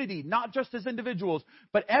community, not just as individuals,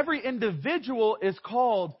 but every individual is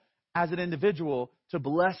called as an individual to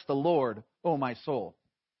bless the Lord, oh my soul.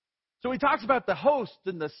 So he talks about the host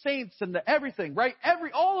and the saints and the everything, right?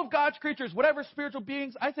 All of God's creatures, whatever spiritual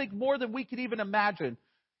beings, I think more than we could even imagine,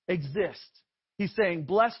 exist. He's saying,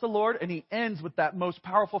 bless the Lord, and he ends with that most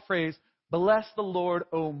powerful phrase, bless the Lord,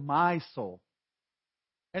 oh my soul.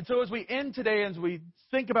 And so as we end today, as we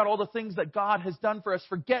think about all the things that God has done for us,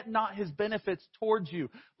 forget not his benefits towards you.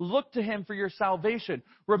 Look to him for your salvation.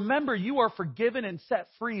 Remember, you are forgiven and set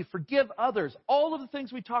free. Forgive others. All of the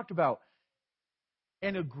things we talked about.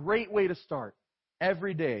 And a great way to start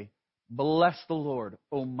every day, bless the Lord,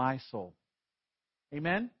 oh my soul.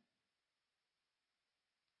 Amen?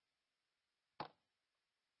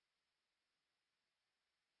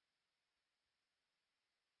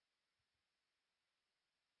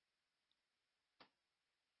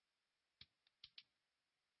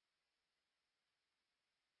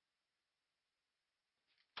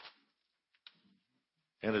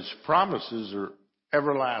 And his promises are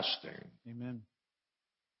everlasting. Amen.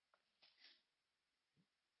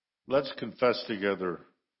 Let's confess together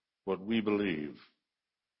what we believe.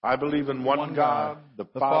 I believe in one God, the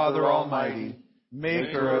Father Almighty,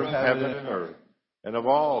 maker of heaven and earth, and of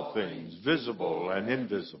all things, visible and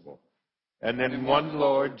invisible, and in one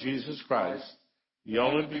Lord Jesus Christ, the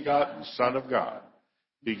only begotten Son of God,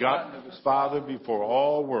 begotten of his Father before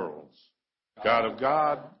all worlds, God of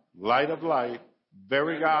God, light of light,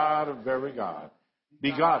 very God of very God,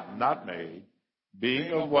 begotten, not made,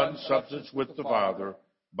 being of one substance with the Father,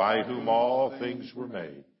 by whom all things were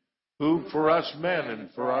made, who for us men and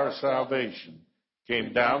for our salvation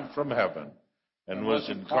came down from heaven, and was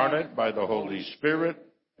incarnate by the Holy Spirit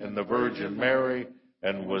and the Virgin Mary,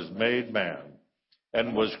 and was made man,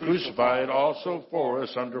 and was crucified also for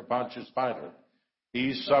us under Pontius Pilate.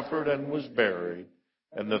 He suffered and was buried,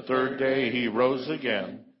 and the third day he rose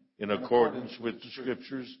again in accordance with the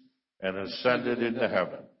Scriptures, and ascended into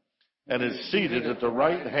heaven, and is seated at the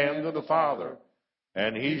right hand of the Father.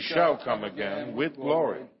 And he shall come again with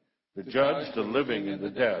glory to judge the living and the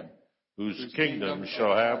dead, whose kingdom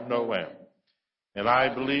shall have no end. And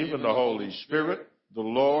I believe in the Holy Spirit, the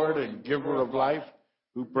Lord and giver of life,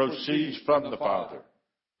 who proceeds from the Father,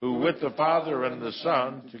 who with the Father and the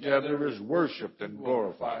Son together is worshipped and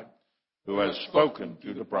glorified, who has spoken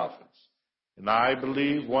through the prophets. And I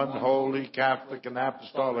believe one holy, Catholic, and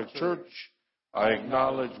Apostolic Church. I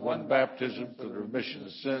acknowledge one baptism for the remission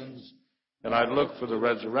of sins, and I look for the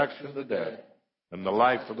resurrection of the dead and the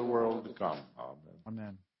life of the world to come. Amen.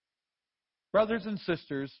 Amen. Brothers and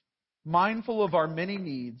sisters, mindful of our many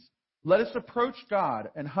needs, let us approach God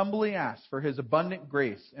and humbly ask for his abundant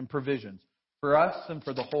grace and provisions for us and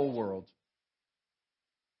for the whole world.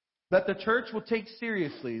 That the church will take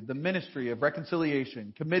seriously the ministry of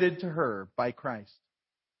reconciliation committed to her by Christ.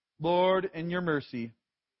 Lord, in your mercy,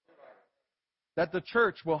 that the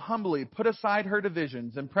church will humbly put aside her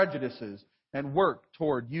divisions and prejudices and work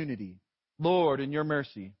toward unity. Lord, in your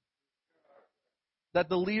mercy. That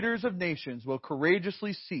the leaders of nations will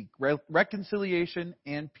courageously seek reconciliation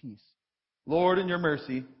and peace. Lord, in your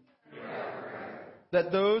mercy.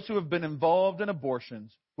 That those who have been involved in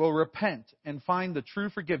abortions will repent and find the true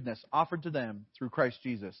forgiveness offered to them through Christ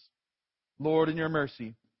Jesus. Lord, in your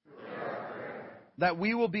mercy. That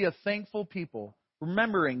we will be a thankful people,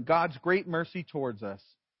 remembering God's great mercy towards us.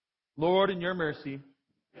 Lord, in your mercy.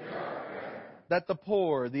 That the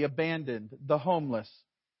poor, the abandoned, the homeless,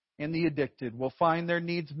 and the addicted will find their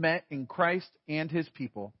needs met in Christ and his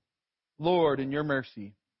people. Lord, in your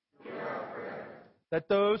mercy. That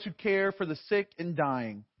those who care for the sick and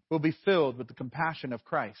dying will be filled with the compassion of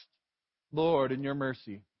Christ. Lord, in your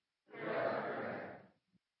mercy.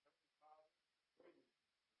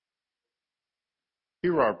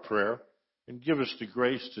 Hear our prayer and give us the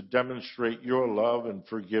grace to demonstrate your love and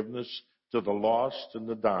forgiveness to the lost and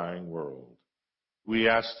the dying world. We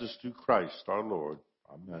ask this through Christ our Lord.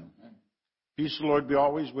 Amen. Peace of the Lord be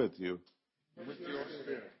always with you. And with your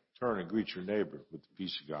spirit. Turn and greet your neighbor with the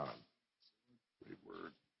peace of God. Great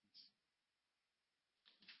word.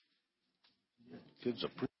 Kids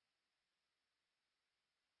are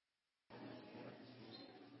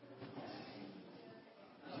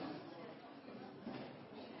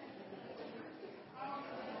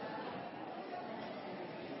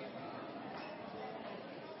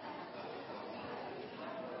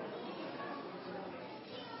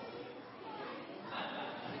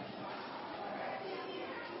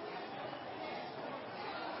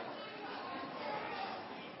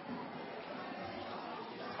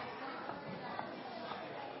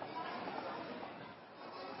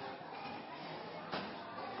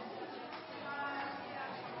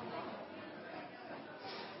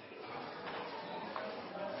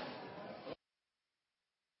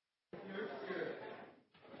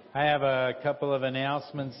I have a couple of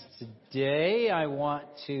announcements today. I want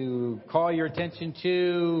to call your attention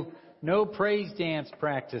to no praise dance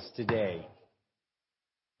practice today.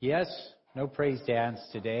 Yes, no praise dance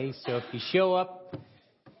today. So if you show up,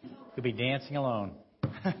 you'll be dancing alone.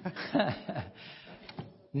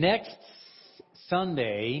 Next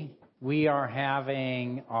Sunday, we are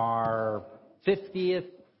having our 50th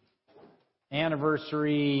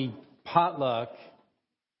anniversary potluck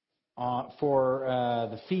for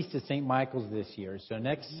the Feast of St. Michael's this year. So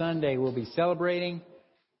next Sunday, we'll be celebrating.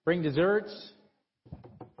 Bring desserts.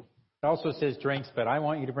 It also says drinks, but I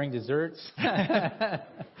want you to bring desserts.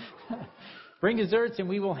 Bring desserts, and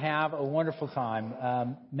we will have a wonderful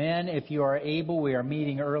time. Men, if you are able, we are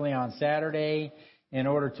meeting early on Saturday in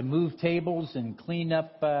order to move tables and clean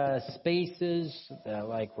up spaces,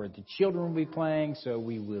 like where the children will be playing. So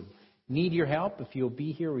we will need your help. If you'll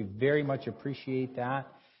be here, we very much appreciate that.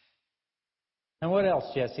 And what else,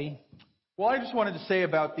 Jesse? Well, I just wanted to say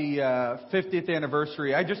about the 50th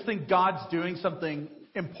anniversary. I just think God's doing something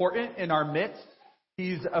important in our midst.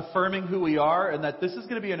 He's affirming who we are and that this is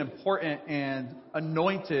going to be an important and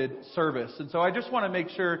anointed service. And so I just want to make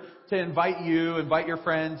sure to invite you, invite your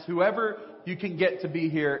friends, whoever you can get to be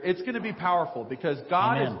here. It's going to be powerful because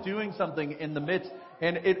God Amen. is doing something in the midst.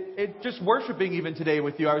 And it just worshiping even today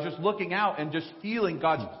with you, I was just looking out and just feeling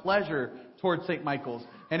God's pleasure towards St. Michael's.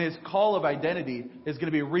 And his call of identity is going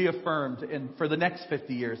to be reaffirmed for the next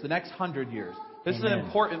 50 years, the next 100 years. This Amen. is an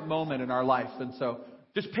important moment in our life. And so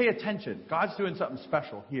just pay attention. God's doing something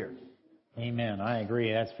special here. Amen. I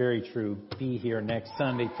agree. That's very true. Be here next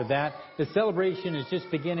Sunday for that. The celebration is just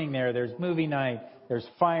beginning there. There's movie night. There's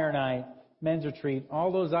fire night, men's retreat.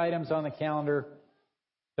 All those items on the calendar.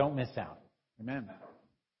 Don't miss out. Amen.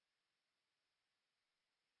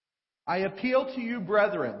 I appeal to you,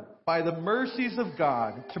 brethren, by the mercies of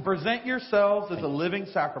God, to present yourselves as a living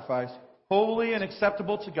sacrifice, holy and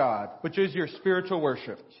acceptable to God, which is your spiritual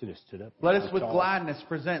worship. Should have stood up. Let us with gladness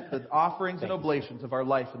present the offerings and oblations of our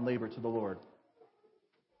life and labor to the Lord.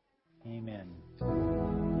 Amen.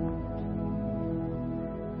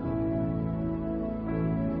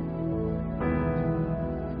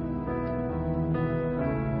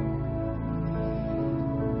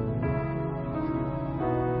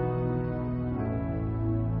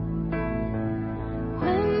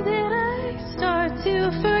 When did I start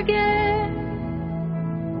to forget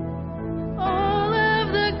all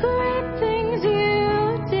of the great things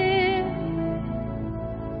you did?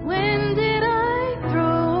 When did I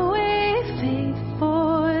throw away faith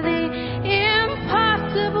for the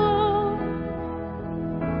impossible?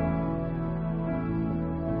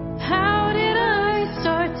 How did I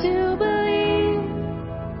start to believe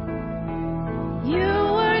you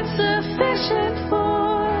weren't sufficient for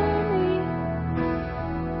me?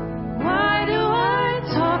 Why do I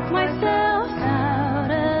talk myself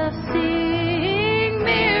out of seeing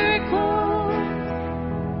miracles?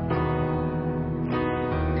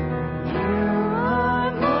 You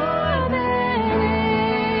are more than able.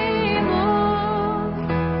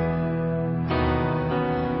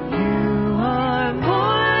 You are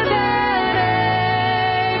more than able.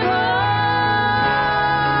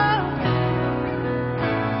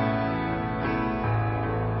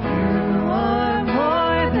 You are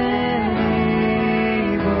more than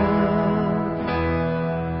able.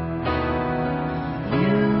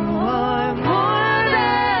 You are more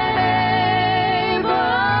than able.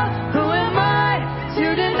 Who am I to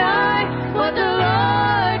deny what the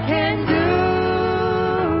Lord can do?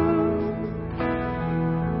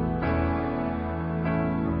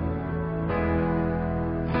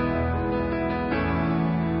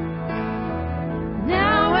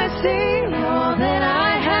 Now I see all that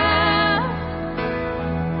I have.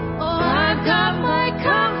 Oh, I've got my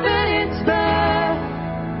confidence back.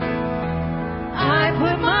 I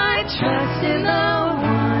put my trust in the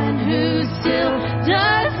one who still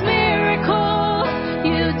does miracles.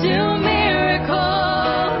 You do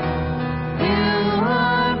miracles. You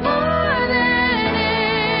are more than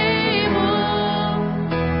able.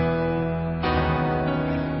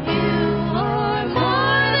 You are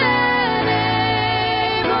more than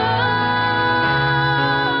able.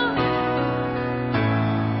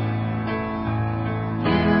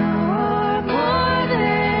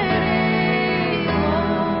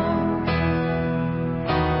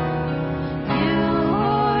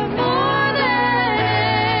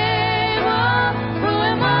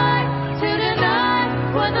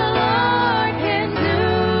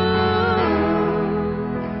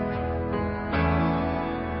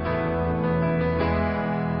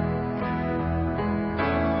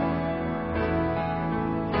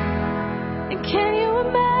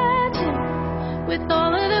 with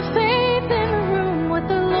all of the faith in the room, what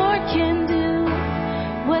the Lord can do,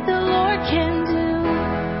 what the Lord can do.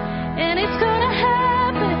 And it's gonna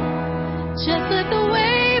happen, just let the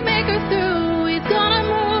way maker through. He's gonna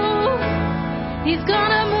move, he's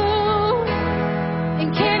gonna move.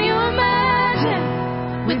 And can you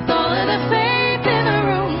imagine, with all of the faith in the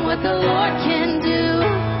room, what the Lord can do,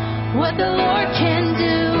 what the Lord can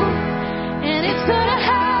do. And it's gonna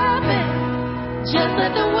happen, just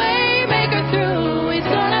let the way maker through. He's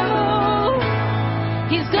gonna move,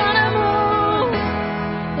 he's gonna move.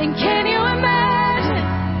 And can you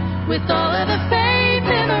imagine, with all of the faith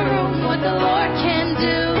in the room, what the Lord can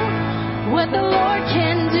do, what the Lord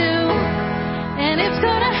can do. And it's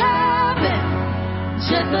gonna happen,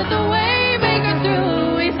 just let the way maker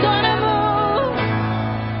through. He's gonna move,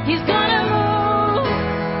 he's gonna move.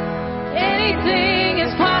 Anything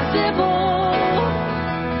is possible,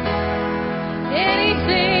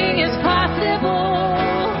 anything is possible,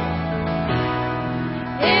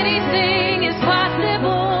 anything is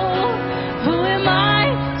possible. Who am I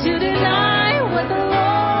to deny what the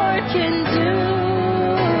Lord can do?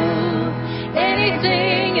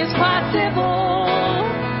 Anything is possible,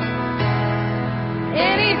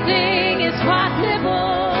 anything is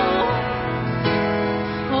possible.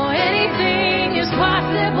 Oh, anything is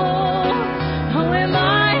possible. Who am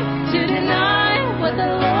I to deny what the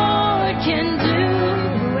Lord can do?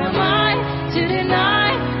 Who am I to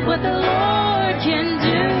deny what the Lord can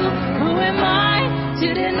do? Who am I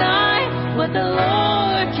to deny what the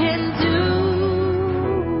Lord can do?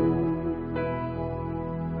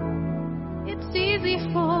 It's easy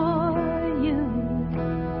for you.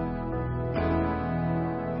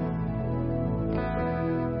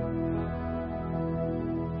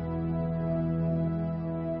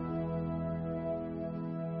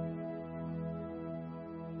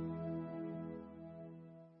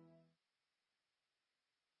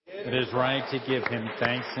 It is right to give him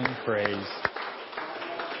thanks and praise.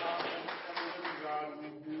 God, we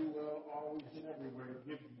do always and everywhere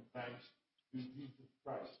give you thanks to Jesus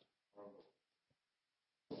Christ, our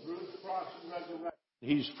Lord. Through the cross and resurrection,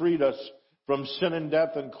 he's freed us from sin and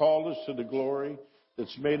death and called us to the glory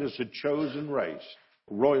that's made us a chosen race,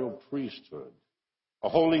 a royal priesthood, a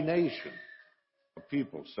holy nation, a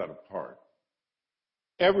people set apart.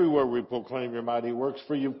 Everywhere we proclaim your mighty works,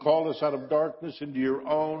 for you've called us out of darkness into your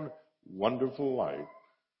own wonderful light.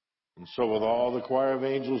 And so with all the choir of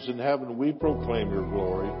angels in heaven, we proclaim your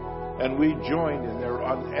glory, and we join in their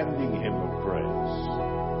unending hymn of praise.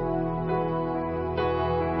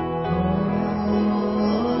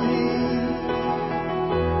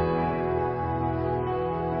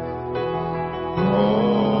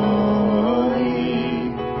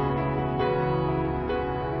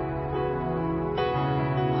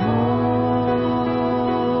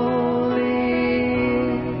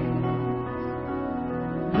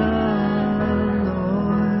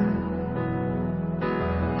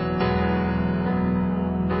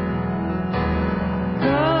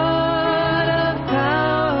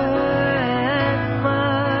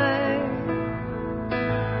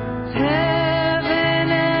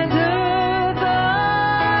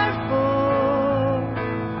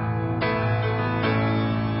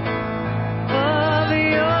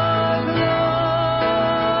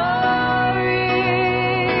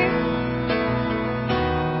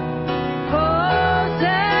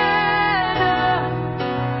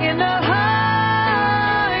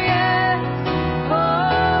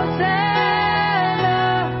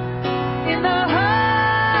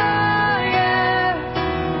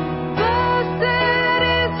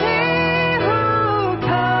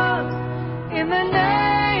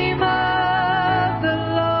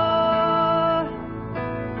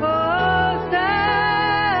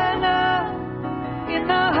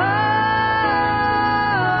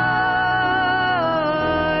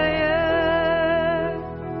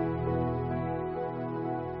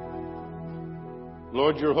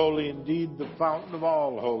 Lord, you're holy indeed, the fountain of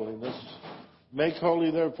all holiness. Make holy,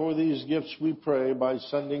 therefore, these gifts, we pray, by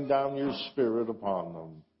sending down your Spirit upon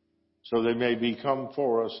them, so they may become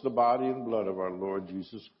for us the body and blood of our Lord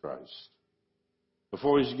Jesus Christ.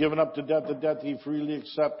 Before he's given up to death, the death he freely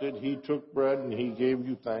accepted, he took bread and he gave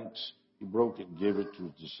you thanks. He broke it and gave it to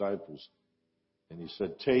his disciples. And he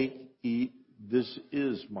said, "Take, eat, this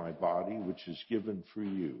is my body, which is given for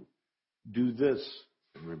you. Do this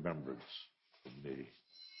in remembrance of me."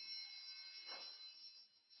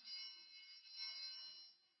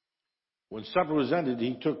 When supper was ended,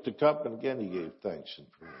 he took the cup, and again he gave thanks and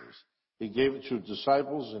praise. He gave it to his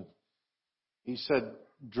disciples, and he said,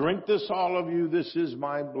 "Drink this, all of you. This is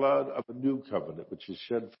my blood of a new covenant, which is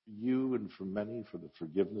shed for you and for many for the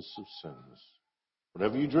forgiveness of sins.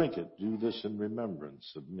 Whenever you drink it, do this in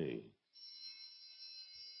remembrance of me.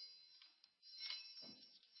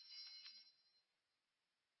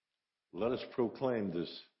 Let us proclaim this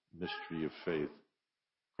mystery of faith.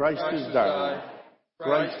 Christ is died,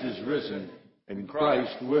 Christ is risen, and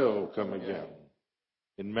Christ will come again.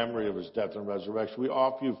 In memory of his death and resurrection, we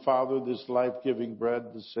offer you, Father, this life-giving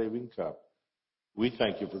bread, the saving cup. We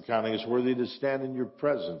thank you for counting us worthy to stand in your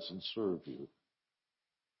presence and serve you.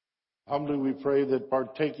 Humbly we pray that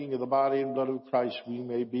partaking of the body and blood of Christ, we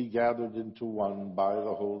may be gathered into one by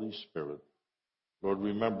the Holy Spirit. Lord,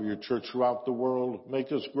 remember your church throughout the world.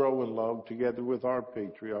 Make us grow in love together with our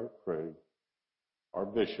patriarch, Craig, our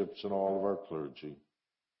bishops, and all of our clergy.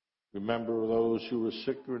 Remember those who are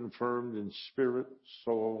sick or infirmed in spirit,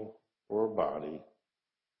 soul, or body.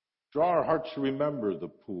 Draw our hearts to remember the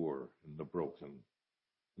poor and the broken.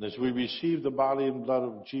 And as we receive the body and blood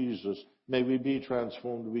of Jesus, may we be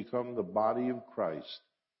transformed to become the body of Christ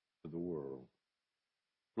to the world.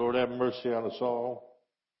 Lord, have mercy on us all.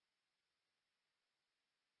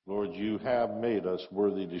 Lord, you have made us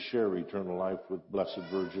worthy to share eternal life with Blessed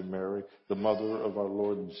Virgin Mary, the mother of our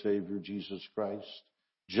Lord and Savior Jesus Christ,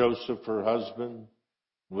 Joseph, her husband,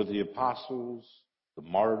 with the apostles, the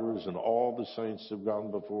martyrs, and all the saints who have gone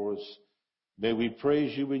before us. May we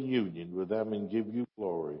praise you in union with them and give you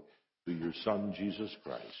glory through your Son, Jesus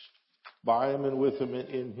Christ. By him and with him and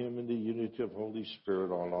in him in the unity of Holy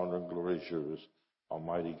Spirit, all honor and glory is yours,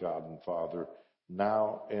 Almighty God and Father,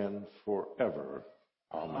 now and forever.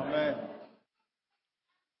 Amen. Amen.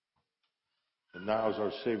 And now, as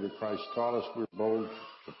our Savior Christ taught us, we're bold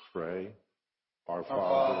to pray. Our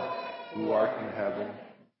Father, who art in heaven,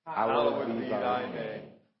 hallowed be thy name.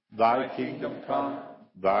 Thy kingdom come,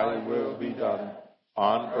 thy will be done,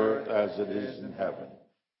 on earth as it is in heaven.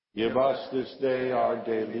 Give us this day our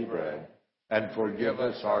daily bread, and forgive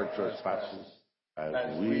us our trespasses,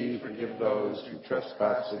 as we forgive those who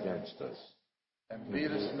trespass against us. And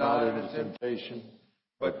lead us not into temptation,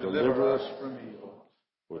 but deliver us from evil.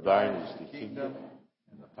 For thine is the kingdom,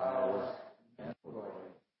 and the power, and the glory,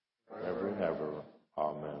 forever and ever.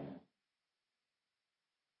 Amen.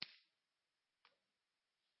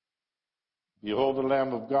 Behold the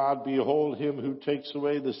Lamb of God, behold him who takes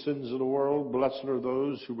away the sins of the world. Blessed are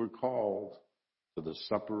those who were called to the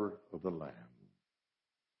supper of the Lamb.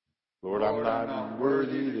 Lord, I'm not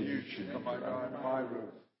worthy that you should come under my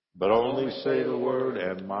roof, but only say the word,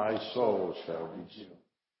 and my soul shall be healed.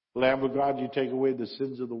 Lamb of God, you take away the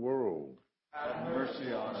sins of the world. Have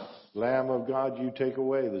mercy on us. Lamb of God, you take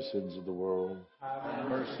away the sins of the world. Have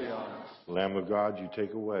mercy on us. Lamb of God, you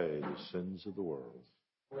take away the sins of the world.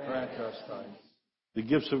 Grant us thy. The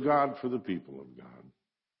gifts of God for the people of God.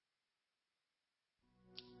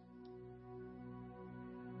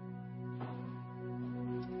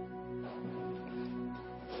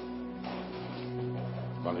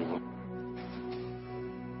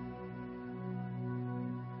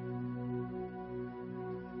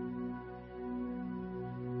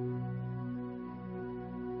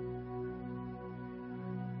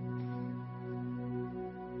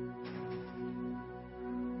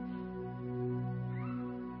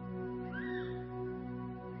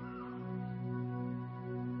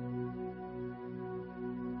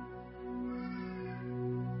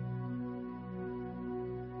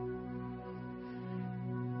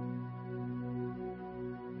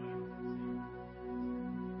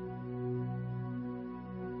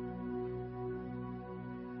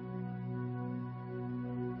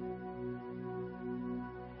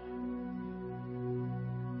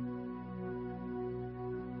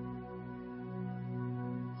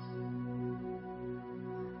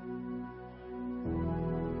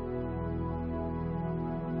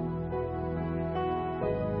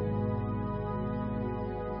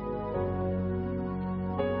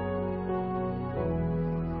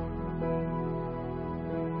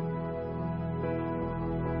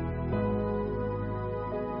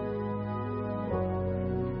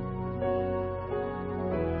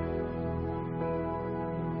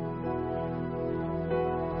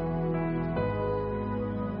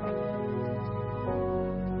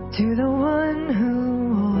 To the one who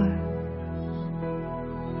wore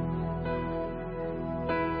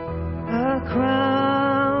a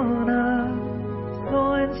crown of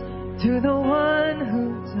thorns, to the one who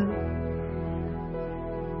took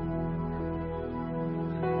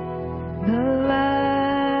the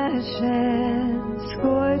lash and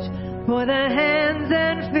scourge for the hands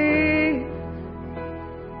and feet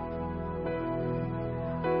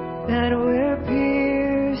that were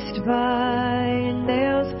pierced by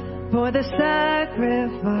nails, for the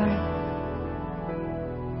sacrifice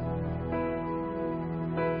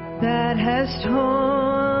that has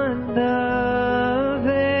torn the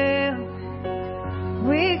veil.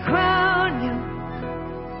 We crown you,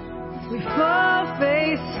 we fall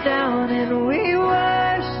face down and we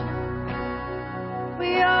worship.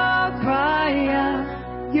 We all cry out,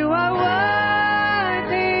 you are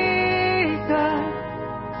worthy, God.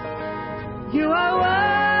 You are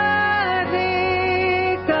worthy,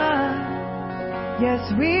 God.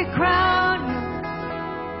 Yes, we crown you,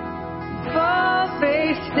 fall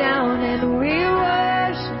face down and we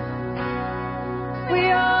worship.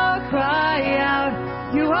 We all cry out,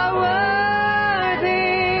 you are worthy,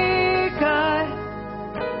 God.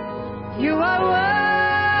 You are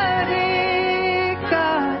worthy,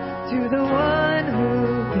 God, to the one who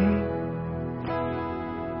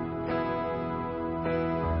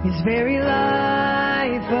gave his very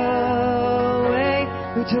life away,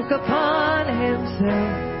 who took upon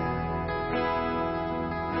himself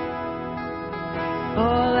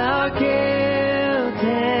all our guilt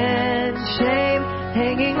and shame,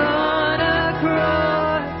 hanging on a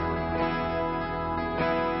cross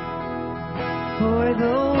for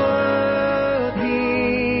the world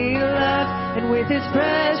he loved, and with his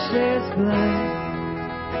precious blood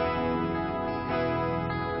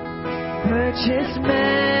purchased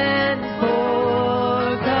men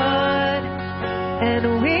for God. And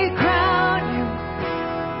we crown you,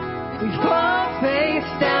 we fall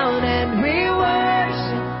face down and we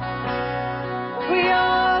worship. We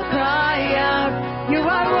all cry out, you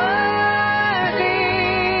are worthy,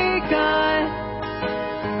 God.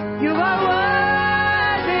 You are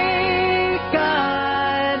worthy,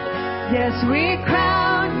 God. Yes, we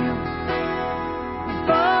crown you, we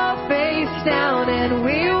fall face down and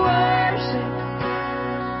we worship.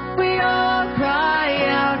 We all cry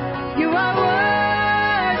out, you are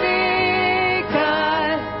worthy,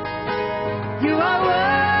 God. You are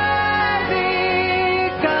worthy,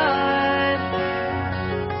 God.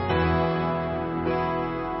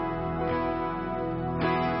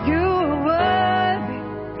 You are worthy.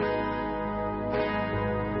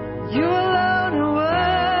 You alone are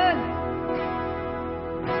worthy.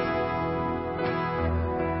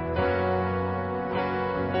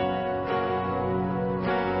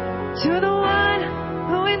 To the one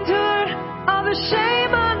who endured all the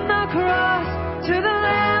shame on the cross, to the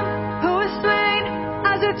Lamb who was slain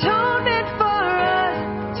as atonement for us,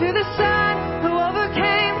 to the Son who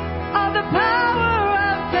overcame all the power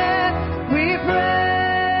of death, we pray.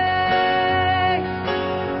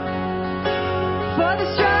 For the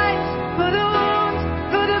stripes, for the wounds,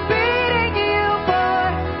 for the beating you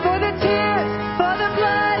bore, for the tears, for the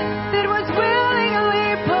blood that was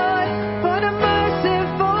willingly poured, for the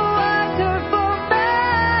merciful, wonderful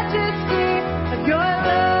majesty of your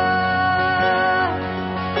love.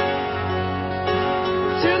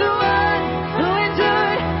 To the one who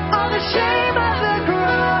endured all the shame of the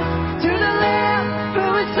cross, to the Lamb who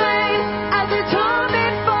was slain as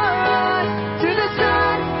atonement for us, to the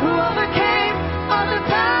Son who overcame all the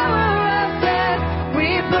power of death, we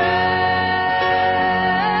pray.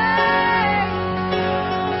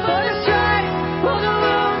 For the stripes, for the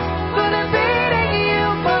wounds, for the beating you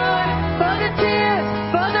bore, for the tears,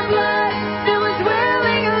 for the blood that was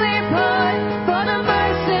willingly poured, for the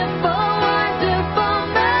merciful, wonderful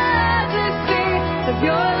majesty of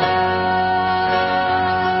your love.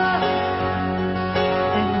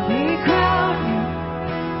 And we crown you,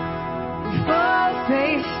 we fall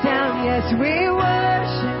face down, yes, we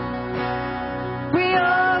worship. We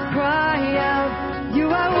all cry out, you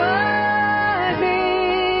are worthy,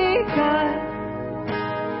 God.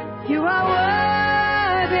 You are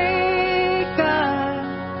worthy, God.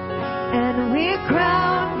 And we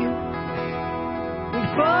crown you, we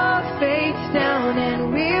fall face down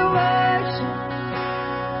and we worship.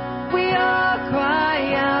 We all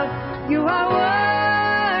cry out, you are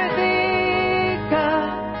worthy, God.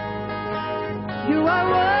 You are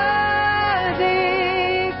worthy,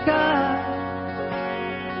 God.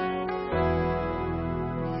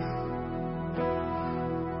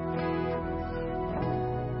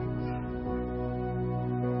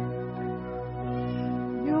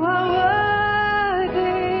 You are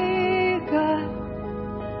worthy, God.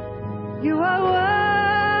 You are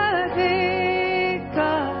worthy,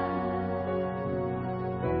 God.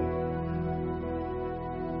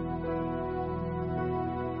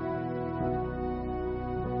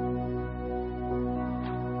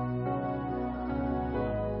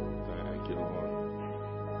 Thank you, Lord.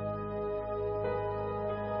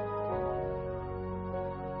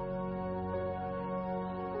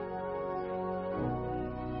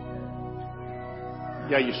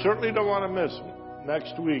 Yeah, you certainly don't want to miss it.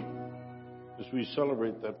 Next week, as we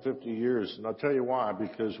celebrate that 50 years. And I'll tell you why,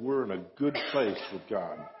 because we're in a good place with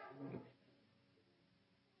God.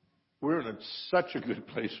 We're in such a good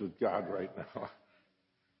place with God right now.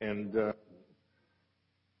 And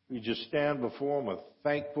we just stand before Him a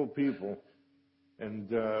thankful people. And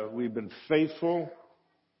we've been faithful.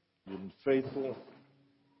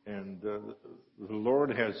 And the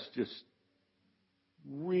Lord has just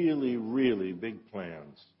really, really big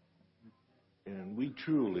plans. And we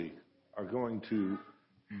truly are going to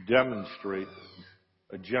demonstrate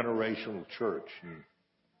a generational church. And,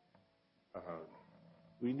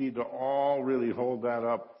 we need to all really hold that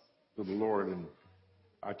up to the Lord. And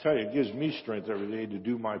I tell you, it gives me strength every day to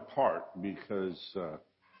do my part, because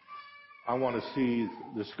I want to see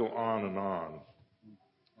this go on and on.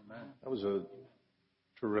 Amen. That was a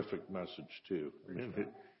terrific message, too.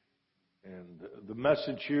 And the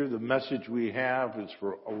message here, the message we have is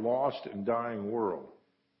for a lost and dying world.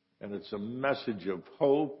 And it's a message of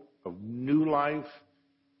hope, of new life,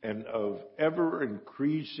 and of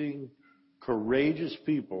ever-increasing, courageous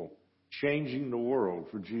people changing the world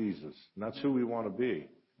for Jesus. And that's who we want to be.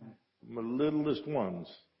 From the littlest ones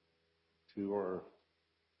to our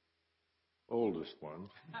oldest ones.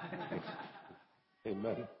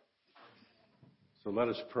 Amen. So let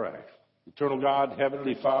us pray. Eternal God,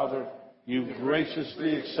 Heavenly Father, you've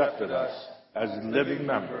graciously accepted us as living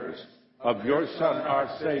members of your Son, our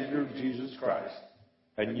Savior, Jesus Christ.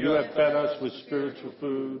 And you have fed us with spiritual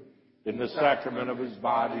food in the sacrament of His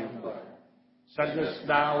body and blood. Send us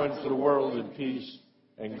now into the world in peace,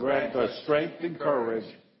 and grant us strength and courage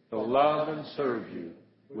to love and serve you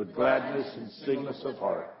with gladness and singleness of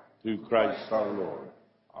heart, through Christ our Lord.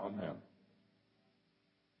 Amen.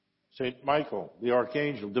 Saint Michael, the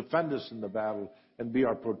archangel, defend us in the battle and be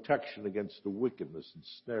our protection against the wickedness and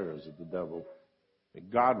snares of the devil. May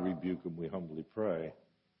God rebuke him, we humbly pray.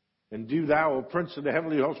 And do thou, O Prince of the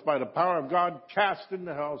heavenly host, by the power of God, cast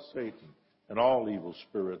into hell Satan and all evil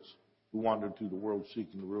spirits who wandered through the world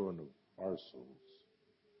seeking the ruin of our souls.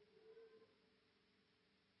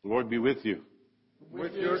 The Lord be with you.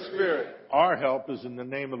 With your spirit. Our help is in the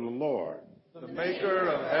name of the Lord, the maker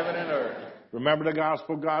of heaven and earth. Remember the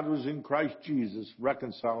gospel. God was in Christ Jesus,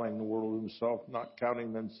 reconciling the world to Himself, not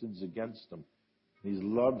counting men's sins against them. He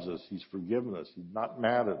loves us. He's forgiven us. He's not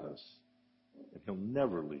mad at us. And He'll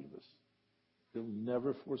never leave us. He'll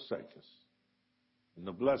never forsake us. And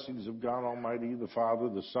the blessings of God Almighty, the Father,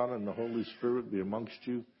 the Son, and the Holy Spirit be amongst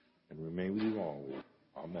you and remain with you always.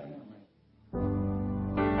 Amen.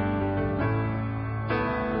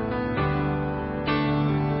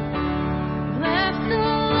 Bless the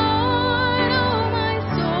Lord, oh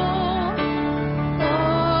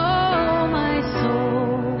my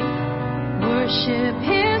soul, worship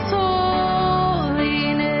His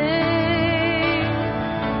holy name.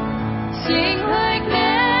 Sing like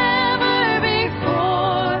never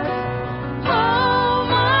before, oh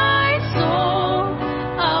my soul,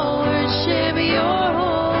 I'll worship Your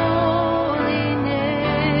holy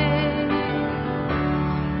name.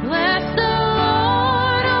 Bless the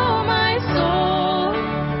Lord, oh my soul,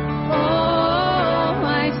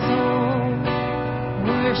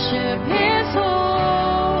 worship His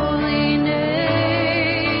holy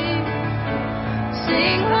name.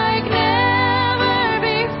 Sing like never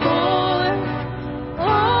before,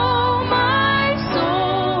 oh my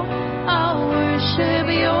soul, I'll worship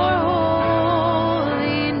Your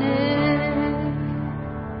holy name.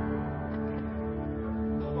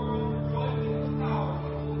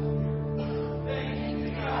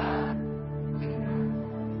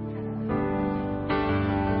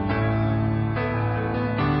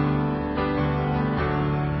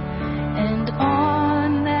 And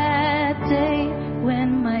on that day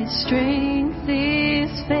when my strength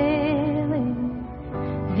is failing,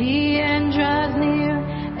 the